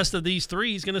who's the best of these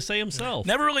 3, he's going to say himself.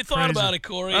 Never really thought about it,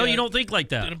 Corey. Oh, you don't think like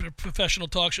that? In a professional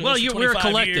talk show. Well, we're a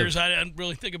collective. Years, I didn't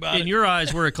really think about it. In your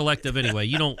eyes, we're a collective anyway.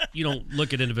 You don't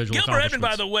look at individual Gilbert accomplishments. Edmond,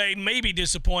 by the way, may be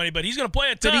disappointed, but he's going to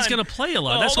play a ton. But he's going to play a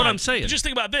lot. That's what I'm saying. Just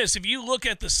think about this. If you look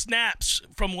at the snaps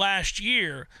from last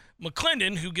year,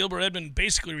 McClendon, who Gilbert Edmond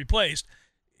basically replaced,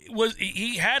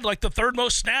 he had like the 3rd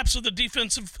most snaps of the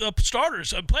defensive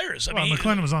players. I mean,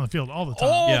 McClendon was on the field all the time.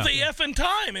 All the effing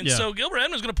time. And so Gilbert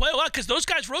Edmond's going to play a lot because those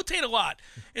guys rotate a lot.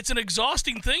 It's an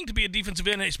exhausting thing to be a defensive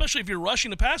end, especially if you're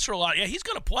rushing the passer a lot. Yeah, he's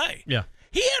going to play. Yeah.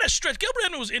 He had a stretch. Gilbert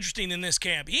Edmond was interesting in this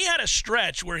camp. He had a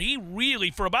stretch where he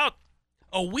really, for about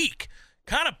a week,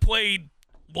 kind of played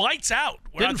lights out.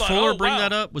 Didn't Fuller bring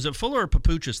that up? Was it Fuller or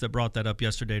Papuchis that brought that up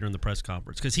yesterday during the press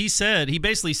conference? Because he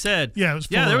basically said, it was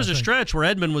Fuller, there was a stretch where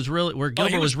Edmond was really, where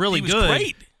Gilbert was really good.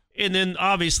 Great. And then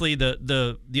obviously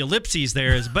the ellipses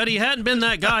there is, but he hadn't been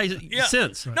that guy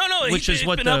since. No, which he's is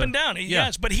what been up and down.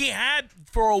 Yes, but he had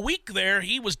for a week there.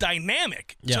 He was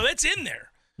dynamic, so that's in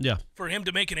there. Yeah, for him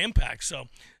to make an impact. So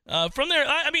from there,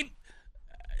 I mean.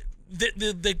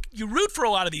 You root for a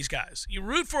lot of these guys. You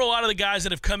root for a lot of the guys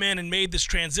that have come in and made this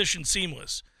transition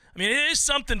seamless. I mean, it is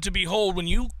something to behold when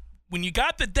you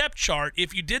got the depth chart.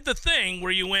 If you did the thing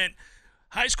where you went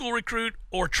high school recruit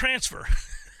or transfer,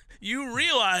 you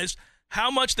realize how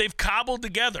much they've cobbled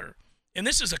together. And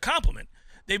this is a compliment.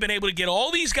 They've been able to get all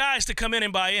these guys to come in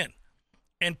and buy in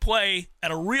and play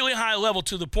at a really high level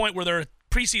to the point where they're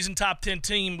preseason top 10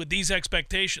 team with these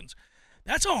expectations.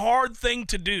 That's a hard thing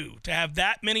to do, to have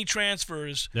that many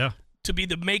transfers to be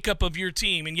the makeup of your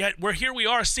team. And yet we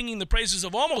are singing the praises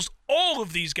of almost all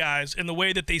of these guys in the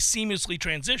way that they seamlessly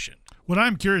transition. What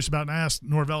I'm curious about, and I asked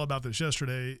Norvell about this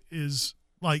yesterday, is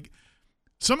like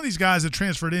some of these guys that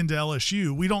transferred into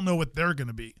LSU, we don't know what they're going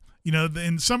to be.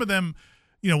 And some of them,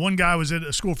 one guy was at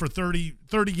a school for 30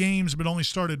 games but only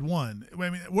started one. I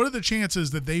mean, what are the chances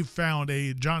that they've found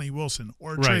a Johnny Wilson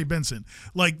or Trey Benson?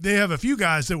 Like, they have a few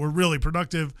guys that were really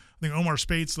productive. I think Omar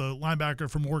Spates, the linebacker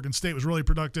from Oregon State, was really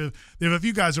productive. They have a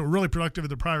few guys that were really productive at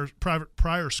their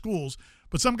prior schools,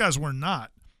 but some guys were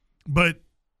not. But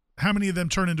how many of them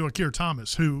turn into Akir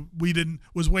Thomas, who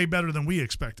was way better than we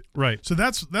expected? Right. So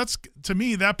that's to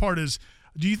me, that part is,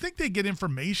 do you think they get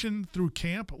information through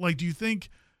camp? Like, do you think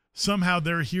somehow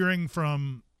they're hearing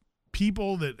from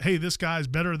people that, hey, this guy's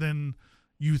better than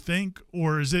you think?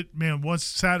 Or is it, man, once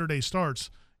Saturday starts,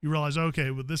 you realize,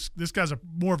 okay, well, this guy's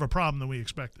more of a problem than we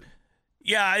expected?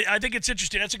 Yeah, I think it's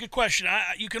interesting. That's a good question.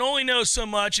 You can only know so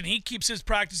much, and he keeps his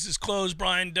practices closed.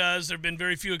 Brian does. There have been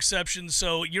very few exceptions.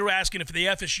 So you're asking if the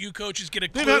FSU coaches get a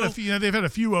clue? They've had a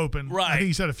few open. Right. I think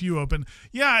he's had a few open.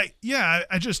 Yeah.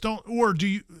 I just don't. Or do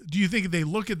you think they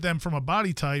look at them from a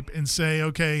body type and say,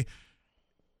 okay,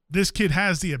 this kid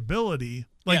has the ability?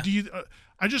 Like, do you?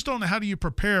 I just don't know, how do you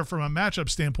prepare from a matchup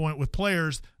standpoint with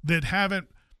players that haven't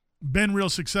been real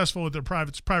successful with their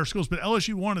prior schools, but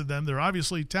LSU wanted them. They're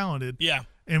obviously talented. Yeah.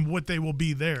 And what they will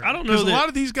be there. I don't know. Because a lot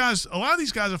of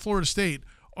these guys at Florida State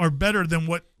are better than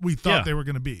what we thought they were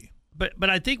going to be.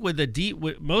 But I think with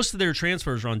most of their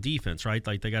transfers are on defense, right?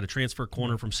 Like, they got a transfer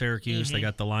corner from Syracuse, they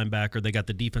got the linebacker, they got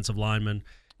the defensive lineman.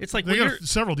 It's like they got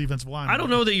several defensive linemen. I don't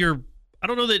know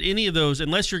that any of those,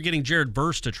 unless you're getting Jared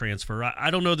Verse to transfer,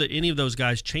 I don't know that any of those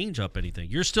guys change up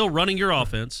anything. You're still running your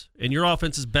offense, and your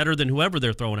offense is better than whoever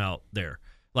they're throwing out there.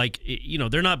 Like,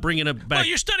 they're not bringing it back. Well,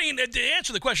 you're studying, to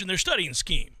answer the question, they're studying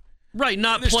scheme. Right,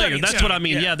 not player. That's what I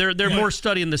mean. Yeah, they're more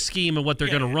studying the scheme and what they're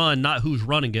going to run, not who's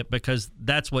running it, because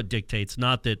that's what dictates,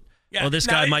 not that, this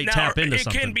guy might tap into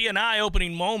something. It can be an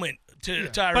eye-opening moment. To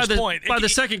Tyra's point. By the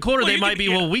second quarter, they might be,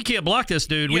 we can't block this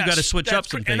dude. We've got to switch up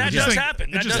some things. And that does happen.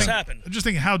 That does happen. I'm just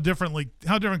thinking how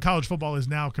different college football is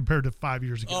now compared to 5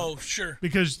 years ago. Oh, sure.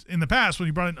 Because in the past, when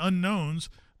you brought in unknowns,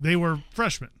 they were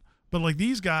freshmen. But like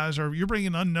these guys you're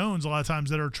bringing unknowns a lot of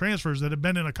times that are transfers that have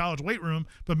been in a college weight room,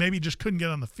 but maybe just couldn't get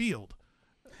on the field.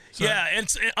 So, yeah, and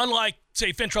it's unlike,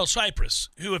 say, Fentrell Cypress,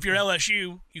 who, if you're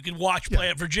LSU, you can watch play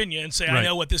at Virginia and say, I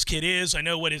know what this kid is. I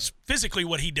know physically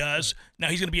what he does. Now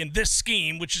he's going to be in this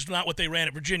scheme, which is not what they ran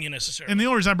at Virginia necessarily. And the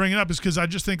only reason I bring it up is because I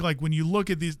just think, like, when you look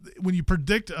at these, when you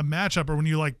predict a matchup or when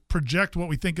you, like, project what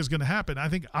we think is going to happen, I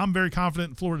think I'm very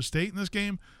confident in Florida State in this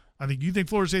game. I think you think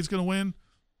Florida State's going to win.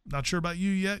 Not sure about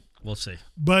you yet. We'll see.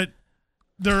 But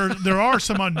there are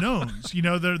some unknowns.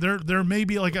 There may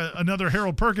be like another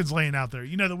Harold Perkins laying out there.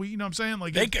 You know what I'm saying?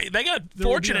 Like they got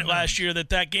fortunate last year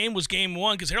that game was game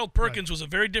one, because Harold Perkins was a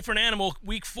very different animal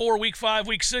week 4, week 5,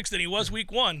 week 6 than he was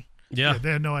week 1. Yeah,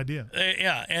 they had no idea.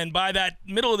 And by that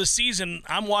middle of the season,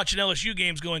 I'm watching LSU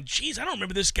games going, geez, I don't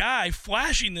remember this guy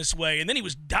flashing this way. And then he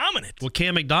was dominant. Well,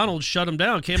 Cam McDonald shut him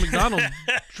down. Cam McDonald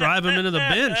drive him into the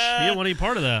bench. He didn't want any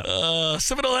part of that.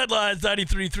 Seminole Headlines,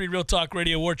 93.3 Real Talk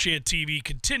Radio, War Chant TV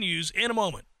continues in a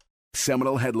moment.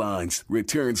 Seminole Headlines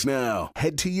returns now.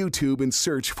 Head to YouTube and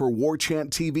search for War Chant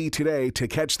TV today to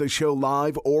catch the show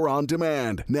live or on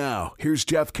demand. Now, here's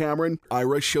Jeff Cameron,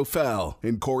 Ira Schofel,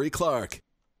 and Corey Clark.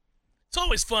 It's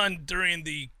always fun during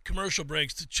the commercial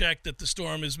breaks to check that the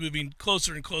storm is moving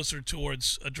closer and closer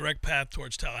towards a direct path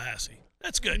towards Tallahassee.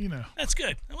 That's good. That's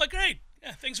good. I'm like, great.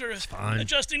 Yeah, things are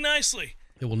adjusting nicely.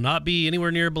 It will not be anywhere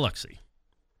near Biloxi.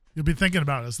 You'll be thinking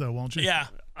about us, though, won't you? Yeah.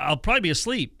 I'll probably be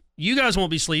asleep. You guys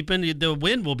won't be sleeping. The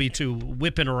wind will be too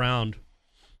whipping around.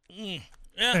 Yeah.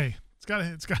 Hey. It's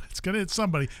got to hit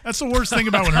somebody. That's the worst thing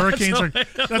about when hurricanes are.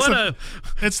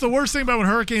 It's the worst thing about when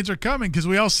hurricanes are coming, because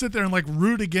we all sit there and like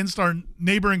root against our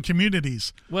neighboring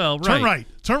communities. Well, right.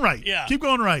 Turn right. Yeah. Keep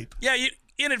going right. Yeah, you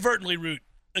inadvertently root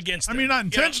against them. I mean, not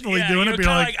intentionally doing it. But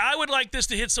like, I would like this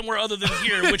to hit somewhere other than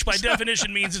here, which by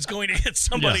definition means it's going to hit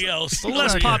somebody else. The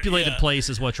less populated place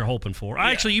is what you're hoping for.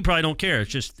 Actually, you probably don't care.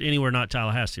 It's just anywhere not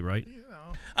Tallahassee, right?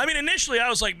 I mean, initially I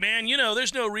was like, man,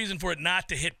 there's no reason for it not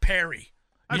to hit Perry.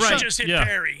 You should just hit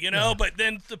Perry, but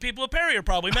then the people of Perry are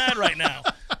probably mad right now.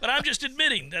 But I'm just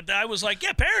admitting that I was like,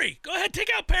 yeah, Perry, go ahead, take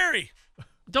out Perry.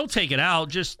 Don't take it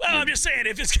out. I'm just saying,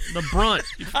 if it's the brunt.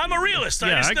 I'm a realist.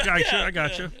 I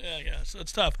got you. Yeah. So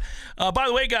it's tough. By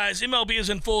the way, guys, MLB is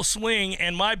in full swing,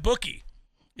 and my bookie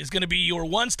is going to be your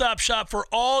one-stop shop for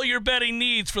all your betting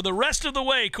needs for the rest of the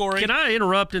way, Corey. Can I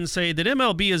interrupt and say that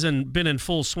MLB has been in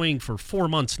full swing for 4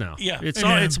 months now? Yeah.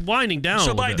 It's winding down.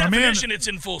 So a by little bit. definition, it's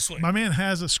in full swing. My man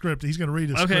has a script. He's going to read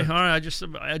his script. Okay, all right.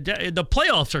 The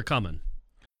playoffs are coming.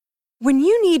 When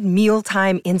you need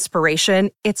mealtime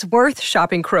inspiration, it's worth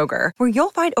shopping Kroger, where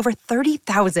you'll find over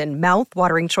 30,000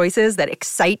 mouth-watering choices that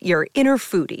excite your inner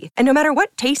foodie. And no matter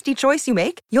what tasty choice you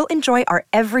make, you'll enjoy our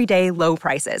everyday low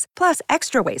prices, plus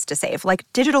extra ways to save, like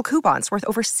digital coupons worth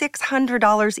over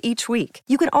 $600 each week.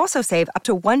 You can also save up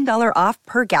to $1 off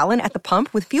per gallon at the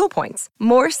pump with fuel points.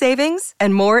 More savings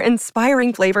and more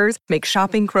inspiring flavors make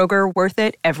shopping Kroger worth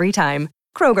it every time.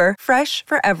 Kroger, fresh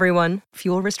for everyone.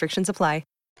 Fuel restrictions apply.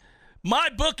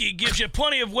 MyBookie gives you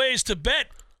plenty of ways to bet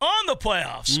on the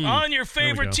playoffs, on your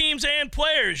favorite teams and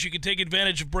players. You can take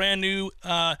advantage of brand new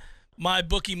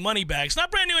MyBookie money bags. Not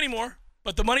brand new anymore,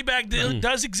 but the money bag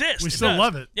does exist. We still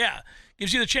love it. Yeah.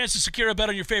 Gives you the chance to secure a bet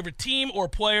on your favorite team or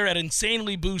player at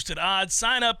insanely boosted odds.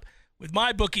 Sign up with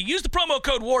MyBookie. Use the promo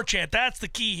code WARCHANT. That's the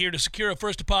key here to secure a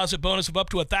first deposit bonus of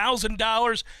up to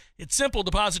 $1,000. It's simple.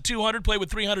 Deposit $200, play with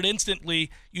 $300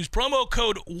 instantly. Use promo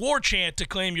code WARCHANT to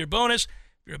claim your bonus.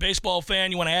 If you're a baseball fan,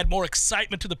 you want to add more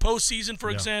excitement to the postseason, for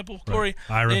example, Corey,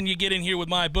 then you get in here with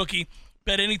MyBookie.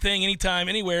 Bet anything, anytime,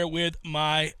 anywhere with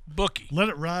MyBookie. Let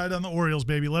it ride on the Orioles,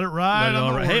 baby. Let it ride on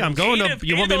the Orioles. Hey, I'm going to.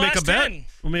 You want me to make a bet?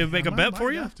 Want me to make a bet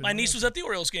for you? My niece was at the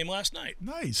Orioles game last night.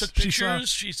 Nice. Took pictures.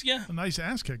 She's a nice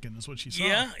ass kicking is what she saw.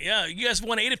 Yeah. You guys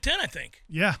won 8 of 10, I think.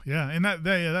 Yeah. And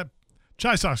that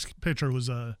Chi Sox pitcher was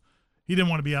he didn't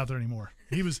want to be out there anymore.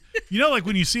 He was, like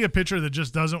when you see a pitcher that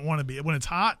just doesn't want to be, when it's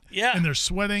hot and they're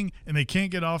sweating and they can't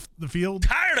get off the field.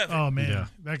 Tired of it. Oh, man.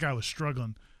 That guy was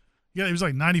struggling. Yeah, he was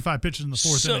like 95 pitches in the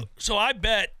fourth inning. So I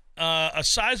bet a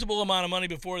sizable amount of money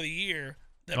before the year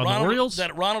that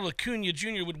Ronald Acuna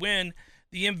Jr. would win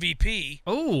the MVP.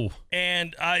 Oh.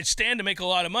 And I stand to make a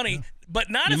lot of money. But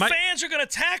not if fans are going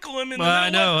to tackle him in the middle. I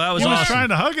know. That was He awesome. was trying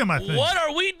to hug him, I think. What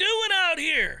are we doing out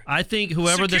here? I think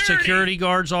whoever the security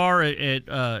guards are at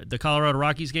the Colorado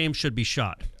Rockies game should be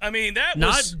shot. I mean, that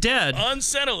not was dead,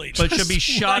 unsettling. But should be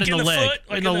shot in the leg.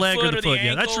 In the leg or the foot.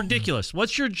 Yeah, that's ridiculous.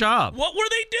 What's your job? What were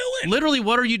they doing? Literally,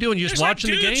 what are you doing? You just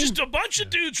watching the game? Just a bunch of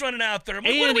dudes running out there. And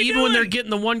even when they're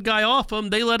getting the one guy off them,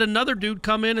 they let another dude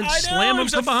come in and slam him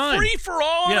from behind. Free for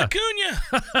all on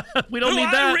Acuna. We don't need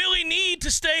that. I really need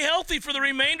to stay healthy for the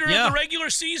remainder of the regular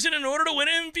season in order to win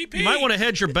MVP. You might want to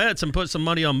hedge your bets and put some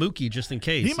money on Mookie just in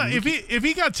case. He might, if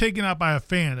he got taken out by a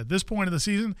fan at this point of the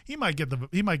season, he might get it.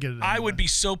 Anyway. I would be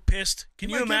so pissed. Can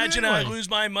you imagine I lose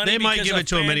my money? They might give it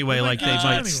to him anyway. Like they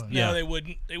might. No, they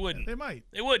wouldn't. They wouldn't. They might.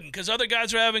 They wouldn't because other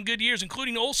guys are having good years,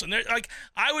 including Olsen. They're like,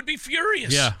 I would be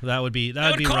furious. Yeah, that would be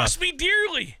cost rough. me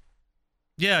dearly.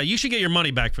 Yeah, you should get your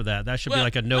money back for that. That should be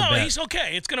like a no bet. No, he's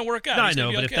okay. It's going to work out. No, I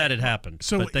know, but if that had happened,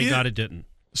 but thank God it didn't.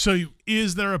 So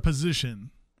is there a position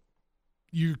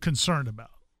you're concerned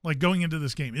about? Like going into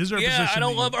this game, is there a position? Yeah, I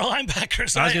don't love our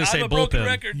linebackers. I was going to say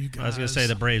bullpen. I was going to say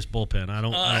the Braves bullpen. I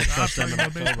don't trust them in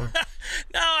October.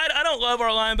 No, I don't love our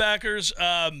linebackers.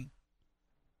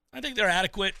 I think they're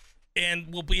adequate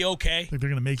and will be okay. I think they're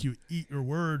going to make you eat your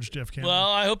words, Jeff Cameron. Well,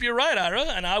 I hope you're right, Ira,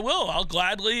 and I will. I'll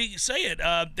gladly say it.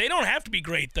 They don't have to be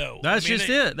great, though. That's just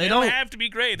it. They don't have to be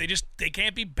great. They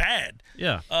can't be bad.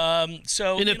 Yeah. And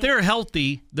if they're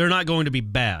healthy, they're not going to be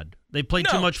bad. They play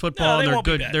too much football, and they're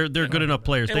good. They're good enough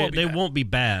players. They won't be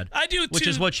bad. I do, which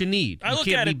is what you need. You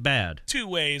can't be bad. Two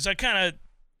ways. I kind of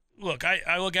look.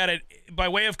 I look at it by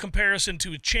way of comparison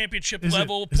to a championship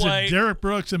level play. Is it Derek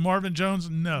Brooks and Marvin Jones?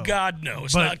 No. God, no.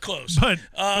 It's not close. But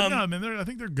no, I mean, I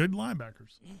think they're good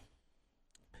linebackers.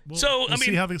 We'll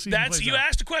see how the season plays you out.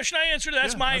 Asked a question, I answered.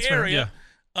 That's my area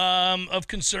of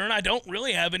concern. I don't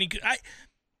really have any. I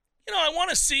want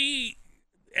to see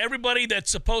everybody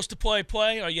that's supposed to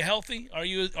play. Are you healthy? Are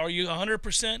you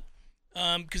 100%?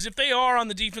 Because if they are on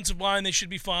the defensive line, they should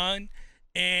be fine.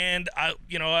 And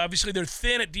obviously they're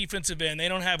thin at defensive end. They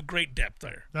don't have great depth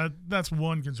there. That's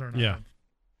one concern. I have.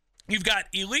 You've got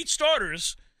elite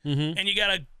starters, and you got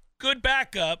a good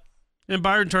backup. And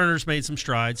Byron Turner's made some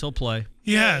strides. He'll play.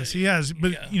 He has.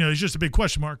 But, he's just a big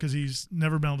question mark because he's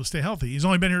never been able to stay healthy. He's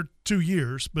only been here 2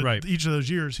 years, but each of those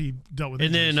years he dealt with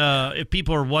injuries. And then if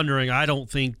people are wondering, I don't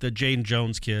think the Jaden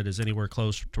Jones kid is anywhere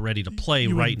close to ready to play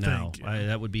right now.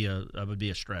 That would be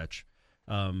a stretch.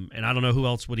 And I don't know who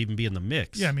else would even be in the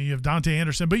mix. Yeah, I mean, you have Dante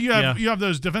Anderson, but you have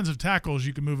those defensive tackles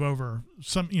you can move over.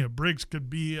 Some, Briggs could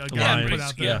be a guy put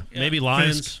out there. Yeah. Maybe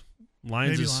Lions.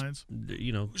 Lions.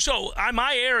 So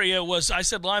my area was, I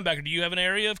said linebacker. Do you have an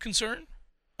area of concern?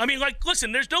 I mean, like,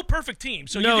 listen, there's no perfect team.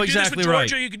 So No, you could do exactly this with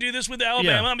Georgia, right. you could do this with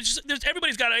Alabama. Yeah. I mean,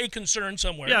 everybody's got a concern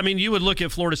somewhere. Yeah, I mean, you would look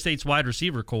at Florida State's wide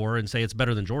receiver core and say it's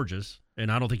better than Georgia's,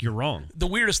 and I don't think you're wrong. The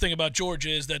weirdest thing about Georgia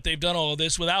is that they've done all of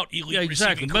this without elite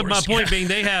exactly. receiving But my cores. point being,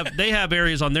 they have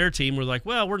areas on their team where like,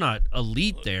 well, we're not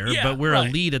elite there, Yeah, but we're right.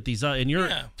 elite at these. And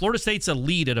Florida State's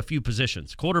elite at a few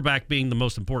positions, quarterback being the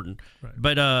most important. Right.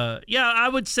 But I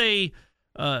would say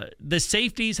the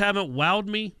safeties haven't wowed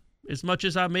me as much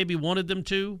as I maybe wanted them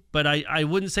to, but I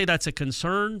wouldn't say that's a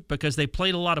concern because they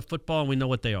played a lot of football and we know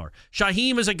what they are.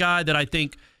 Shaheem is a guy that I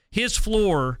think his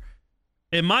floor,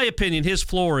 in my opinion, his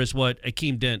floor is what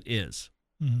Akeem Dent is.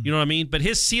 Mm-hmm. You know what I mean? But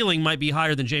his ceiling might be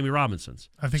higher than Jamie Robinson's.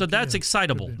 So that's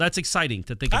excitable. That's exciting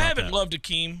to think about. I haven't that. loved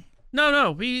Akeem.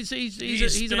 No, he's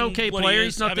an okay player.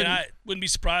 He's nothing. I wouldn't be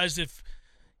surprised if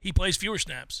he plays fewer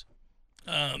snaps.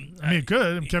 I mean, it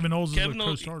could. Kevin Knowles is a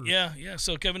co-starter. Yeah.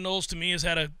 So Kevin Knowles, to me, has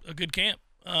had a good camp.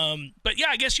 But, yeah,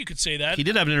 I guess you could say that. He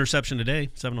did have an interception today,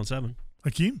 7-on-7.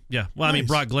 Hakeem? Yeah. Well, I mean,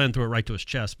 Brock Glenn threw it right to his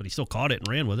chest, but he still caught it and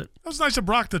ran with it. That was nice of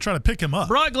Brock to try to pick him up.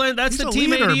 Brock Glenn, that's He's the a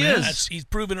teammate leader, he man. is. He's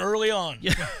proven early on.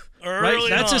 Yeah. Early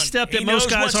That's on. a step that He most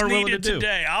knows guys what's aren't willing to needed do.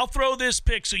 Today. I'll throw this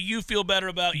pick so you feel better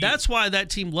about you. That's why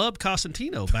that team loved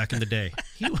Cosentino back in the day.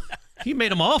 He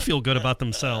made them all feel good about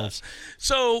themselves.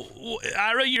 So,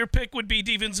 Ira, your pick would be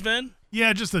defensive end?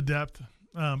 Yeah, just the depth.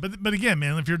 But again,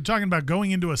 man, if you're talking about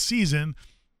going into a season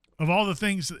of all the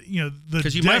things,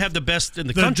 because you might have the best in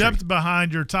the country. The depth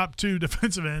behind your top two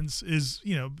defensive ends is,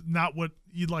 not what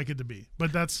you'd like it to be.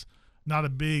 But that's not a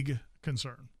big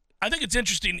concern. I think it's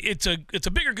interesting. It's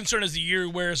a bigger concern as the year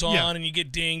wears on and you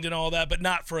get dinged and all that, but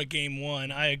not for a game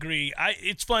one. I agree.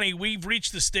 It's funny. We've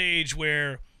reached the stage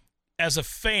where, as a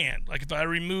fan, like if I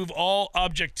remove all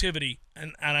objectivity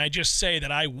and I just say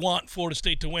that I want Florida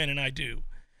State to win, and I do,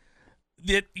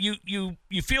 that you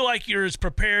feel like you're as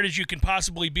prepared as you can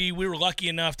possibly be. We were lucky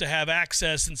enough to have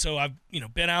access, and so I've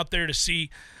been out there to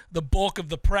see the bulk of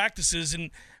the practices,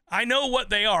 and I know what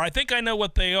they are. I think I know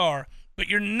what they are. But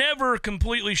you're never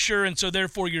completely sure, and so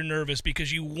therefore you're nervous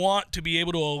because you want to be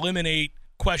able to eliminate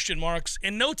question marks,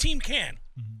 and no team can.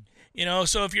 Mm-hmm.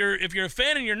 So if you're a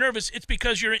fan and you're nervous, it's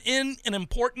because you're in an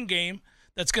important game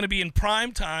that's going to be in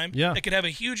prime time that could have a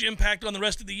huge impact on the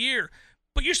rest of the year.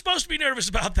 But you're supposed to be nervous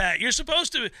about that. You're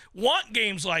supposed to want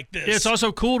games like this. Yeah, it's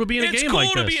also cool to be in a game like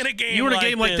this. It's cool to be in a game like this. You were in a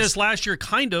game like this last year,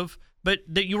 kind of, but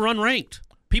that you were unranked.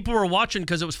 People were watching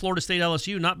because it was Florida State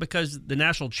LSU, not because the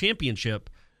national championship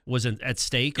was at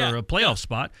stake or a playoff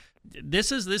spot.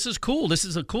 This is cool. This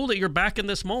is cool that you're back in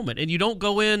this moment, and you don't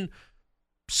go in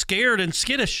scared and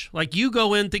skittish. Like you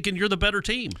go in thinking you're the better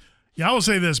team. Yeah, I will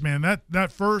say this, man.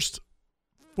 That first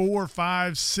 4,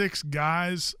 5, 6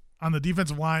 guys on the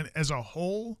defensive line as a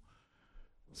whole,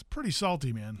 it's pretty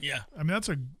salty, man. Yeah. I mean, that's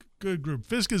a good group.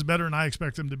 Fisk is better than I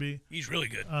expect him to be. He's really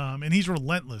good. And he's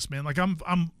relentless, man. Like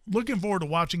I'm looking forward to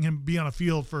watching him be on a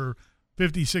field for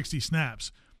 50, 60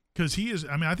 snaps. Because he is,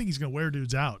 I think he's going to wear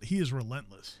dudes out. He is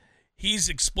relentless. He's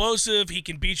explosive. He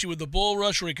can beat you with the bull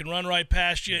rush, or he can run right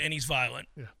past you, and he's violent.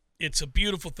 Yeah. It's a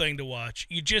beautiful thing to watch.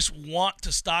 You just want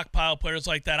to stockpile players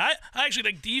like that. I actually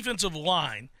think defensive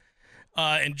line,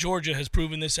 and Georgia has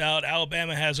proven this out.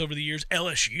 Alabama has over the years.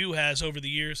 LSU has over the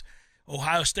years.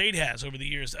 Ohio State has over the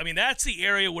years. I mean, that's the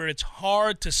area where it's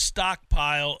hard to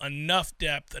stockpile enough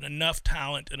depth and enough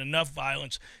talent and enough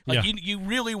violence. Like you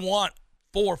really want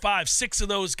 4, 5, 6 of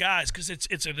those guys because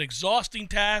it's an exhausting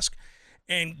task,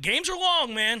 and games are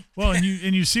long, man. Well, and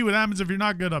you see what happens if you're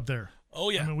not good up there. Oh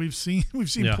yeah, I mean we've seen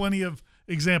plenty of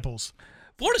examples.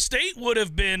 Florida State would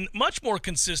have been much more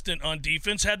consistent on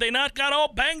defense had they not got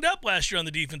all banged up last year on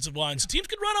the defensive line. So teams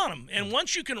could run on them, and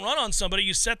once you can run on somebody,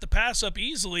 you set the pass up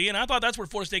easily. And I thought that's where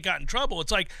Florida State got in trouble.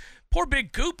 It's like poor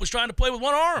Big Coop was trying to play with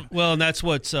one arm. Well, and that's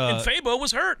what's and Fabo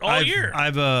was hurt all year.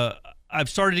 I've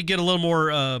started to get a little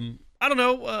more.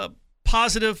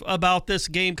 Positive about this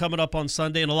game coming up on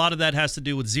Sunday, and a lot of that has to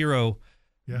do with Zero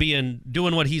doing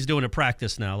what he's doing at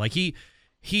practice now. Like he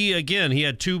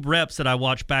had 2 reps that I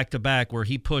watched back to back where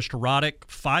he pushed Roddick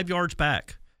 5 yards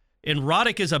back, and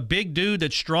Roddick is a big dude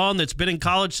that's strong, that's been in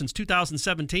college since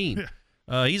 2017.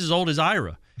 He's as old as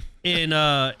Ira,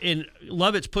 and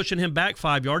Lovett's pushing him back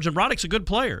 5 yards, and Roddick's a good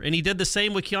player, and he did the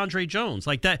same with Keandre Jones.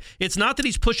 Like that, it's not that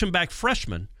he's pushing back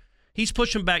freshmen. He's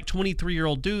pushing back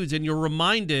 23-year-old dudes, and you're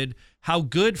reminded how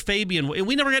good Fabian – and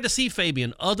we never got to see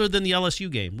Fabian other than the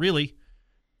LSU game, really,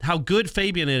 how good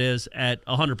Fabian it is at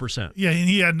 100%. Yeah, and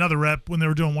he had another rep when they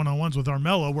were doing one-on-ones with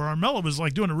Armello, where Armello was,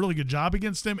 like, doing a really good job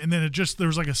against him, and then there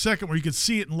was, like, a second where you could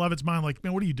see it in Lovett's mind, like,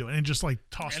 man, what are you doing? And just, like,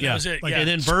 tossed it. That was it, And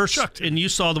then Verse – and you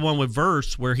saw the one with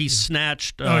Verse where he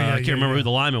snatched I can't remember who the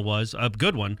lineman was, a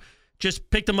good one, just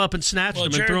picked him up and snatched him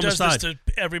and Jared threw him does aside. this to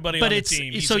everybody on the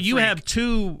team. He's so a you freak. have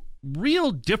two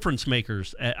real difference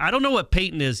makers. I don't know what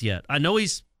Peyton is yet. I know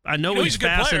he's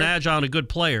fast and agile and a good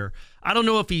player. I don't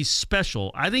know if he's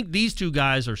special. I think these two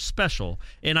guys are special,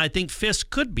 and I think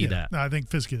Fisk could be that. No, I think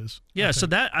Fisk is. Yeah, so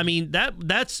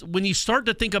that's when you start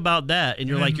to think about that, and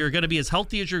you're you're going to be as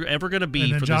healthy as you're ever going to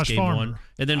be for Josh this game Farmer. one.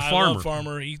 And then I Farmer. love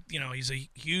Farmer. He's a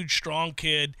huge, strong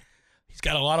kid. He's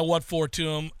got a lot of what for to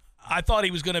him. I thought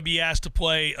he was going to be asked to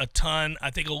play a ton.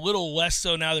 I think a little less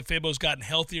so now that Fabo's gotten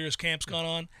healthier as camp's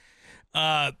gone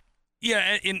on.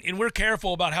 Yeah, and we're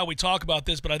careful about how we talk about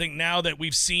this, but I think now that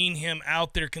we've seen him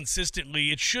out there consistently,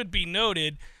 it should be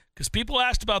noted, because people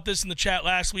asked about this in the chat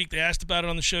last week. They asked about it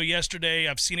on the show yesterday.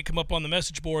 I've seen it come up on the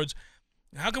message boards.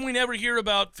 How come we never hear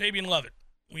about Fabian Lovett?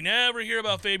 We never hear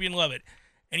about Fabian Lovett.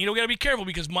 And we got to be careful,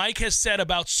 because Mike has said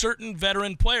about certain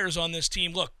veteran players on this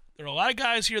team, look, there are a lot of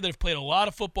guys here that have played a lot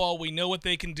of football. We know what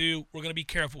they can do. We're going to be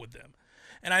careful with them.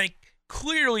 And I think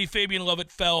clearly Fabian Lovett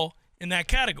fell in that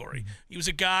category. He was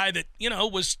a guy that,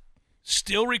 was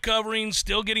still recovering,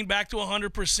 still getting back to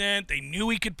 100%. They knew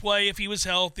he could play if he was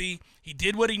healthy. He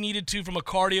did what he needed to from a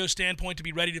cardio standpoint to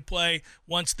be ready to play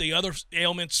once the other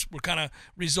ailments were kind of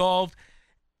resolved.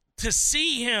 To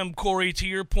see him, Corey, to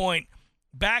your point,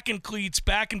 back in cleats,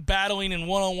 back in battling in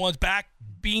one-on-ones, back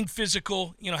being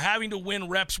physical, having to win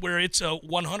reps where it's a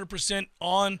 100%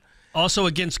 on. Also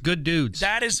against good dudes.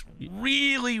 That is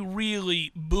really,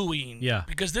 really buoying. Yeah.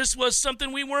 Because this was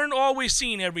something we weren't always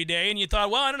seeing every day, and you thought,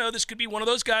 well, I don't know, this could be one of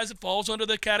those guys that falls under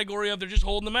the category of they're just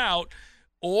holding them out,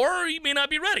 or he may not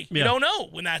be ready. Yeah. You don't know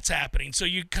when that's happening. So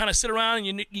you kind of sit around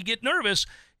and you get nervous.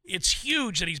 It's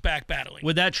huge that he's back battling.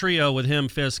 With that trio, with him,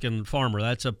 Fisk, and Farmer,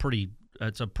 that's a pretty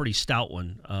stout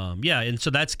one. And so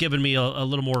that's given me a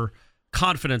little more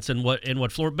confidence in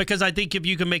what Florida, because I think if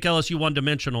you can make LSU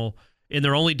one-dimensional, and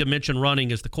their only dimension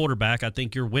running is the quarterback, I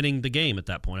think you're winning the game at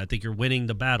that point. I think you're winning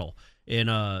the battle. And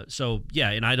LSU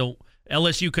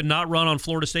could not run on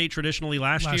Florida State traditionally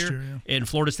last year, and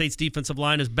Florida State's defensive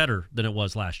line is better than it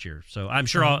was last year. So I'm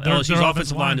sure LSU's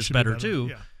offensive line is better too.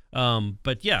 Yeah. I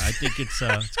think it's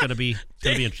going to be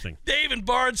interesting. Dave in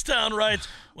Bardstown writes,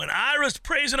 when Ira's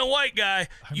praising a white guy,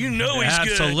 he's good.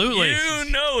 Absolutely. You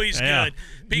know he's good.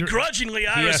 Begrudgingly,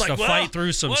 Ira's like, well, fight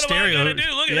through some what am I going to do?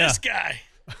 Look at this guy.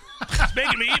 He's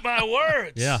making me eat my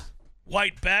words. Yeah.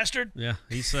 White bastard. Yeah,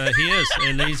 he is,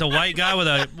 and he's a white guy with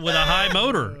a high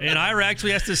motor, and Ira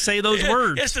actually has to say those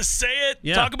words. He has to say it.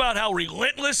 Yeah. Talk about how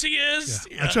relentless he is.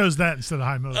 Yeah. I chose that instead of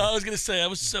high motor. I was going to say that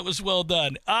was well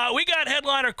done. We got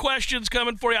headliner questions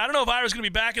coming for you. I don't know if Ira's going to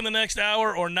be back in the next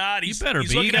hour or not. He better be.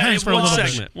 You got for one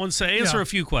segment. Answer a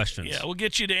few questions. Yeah, we'll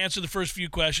get you to answer the first few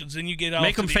questions, and you get out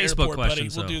make to them the Facebook airport,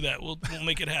 questions. Buddy. We'll do that. We'll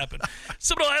make it happen.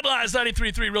 Seminole Headlines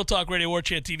 93.3 Real Talk Radio War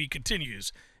Chant TV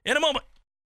continues in a moment.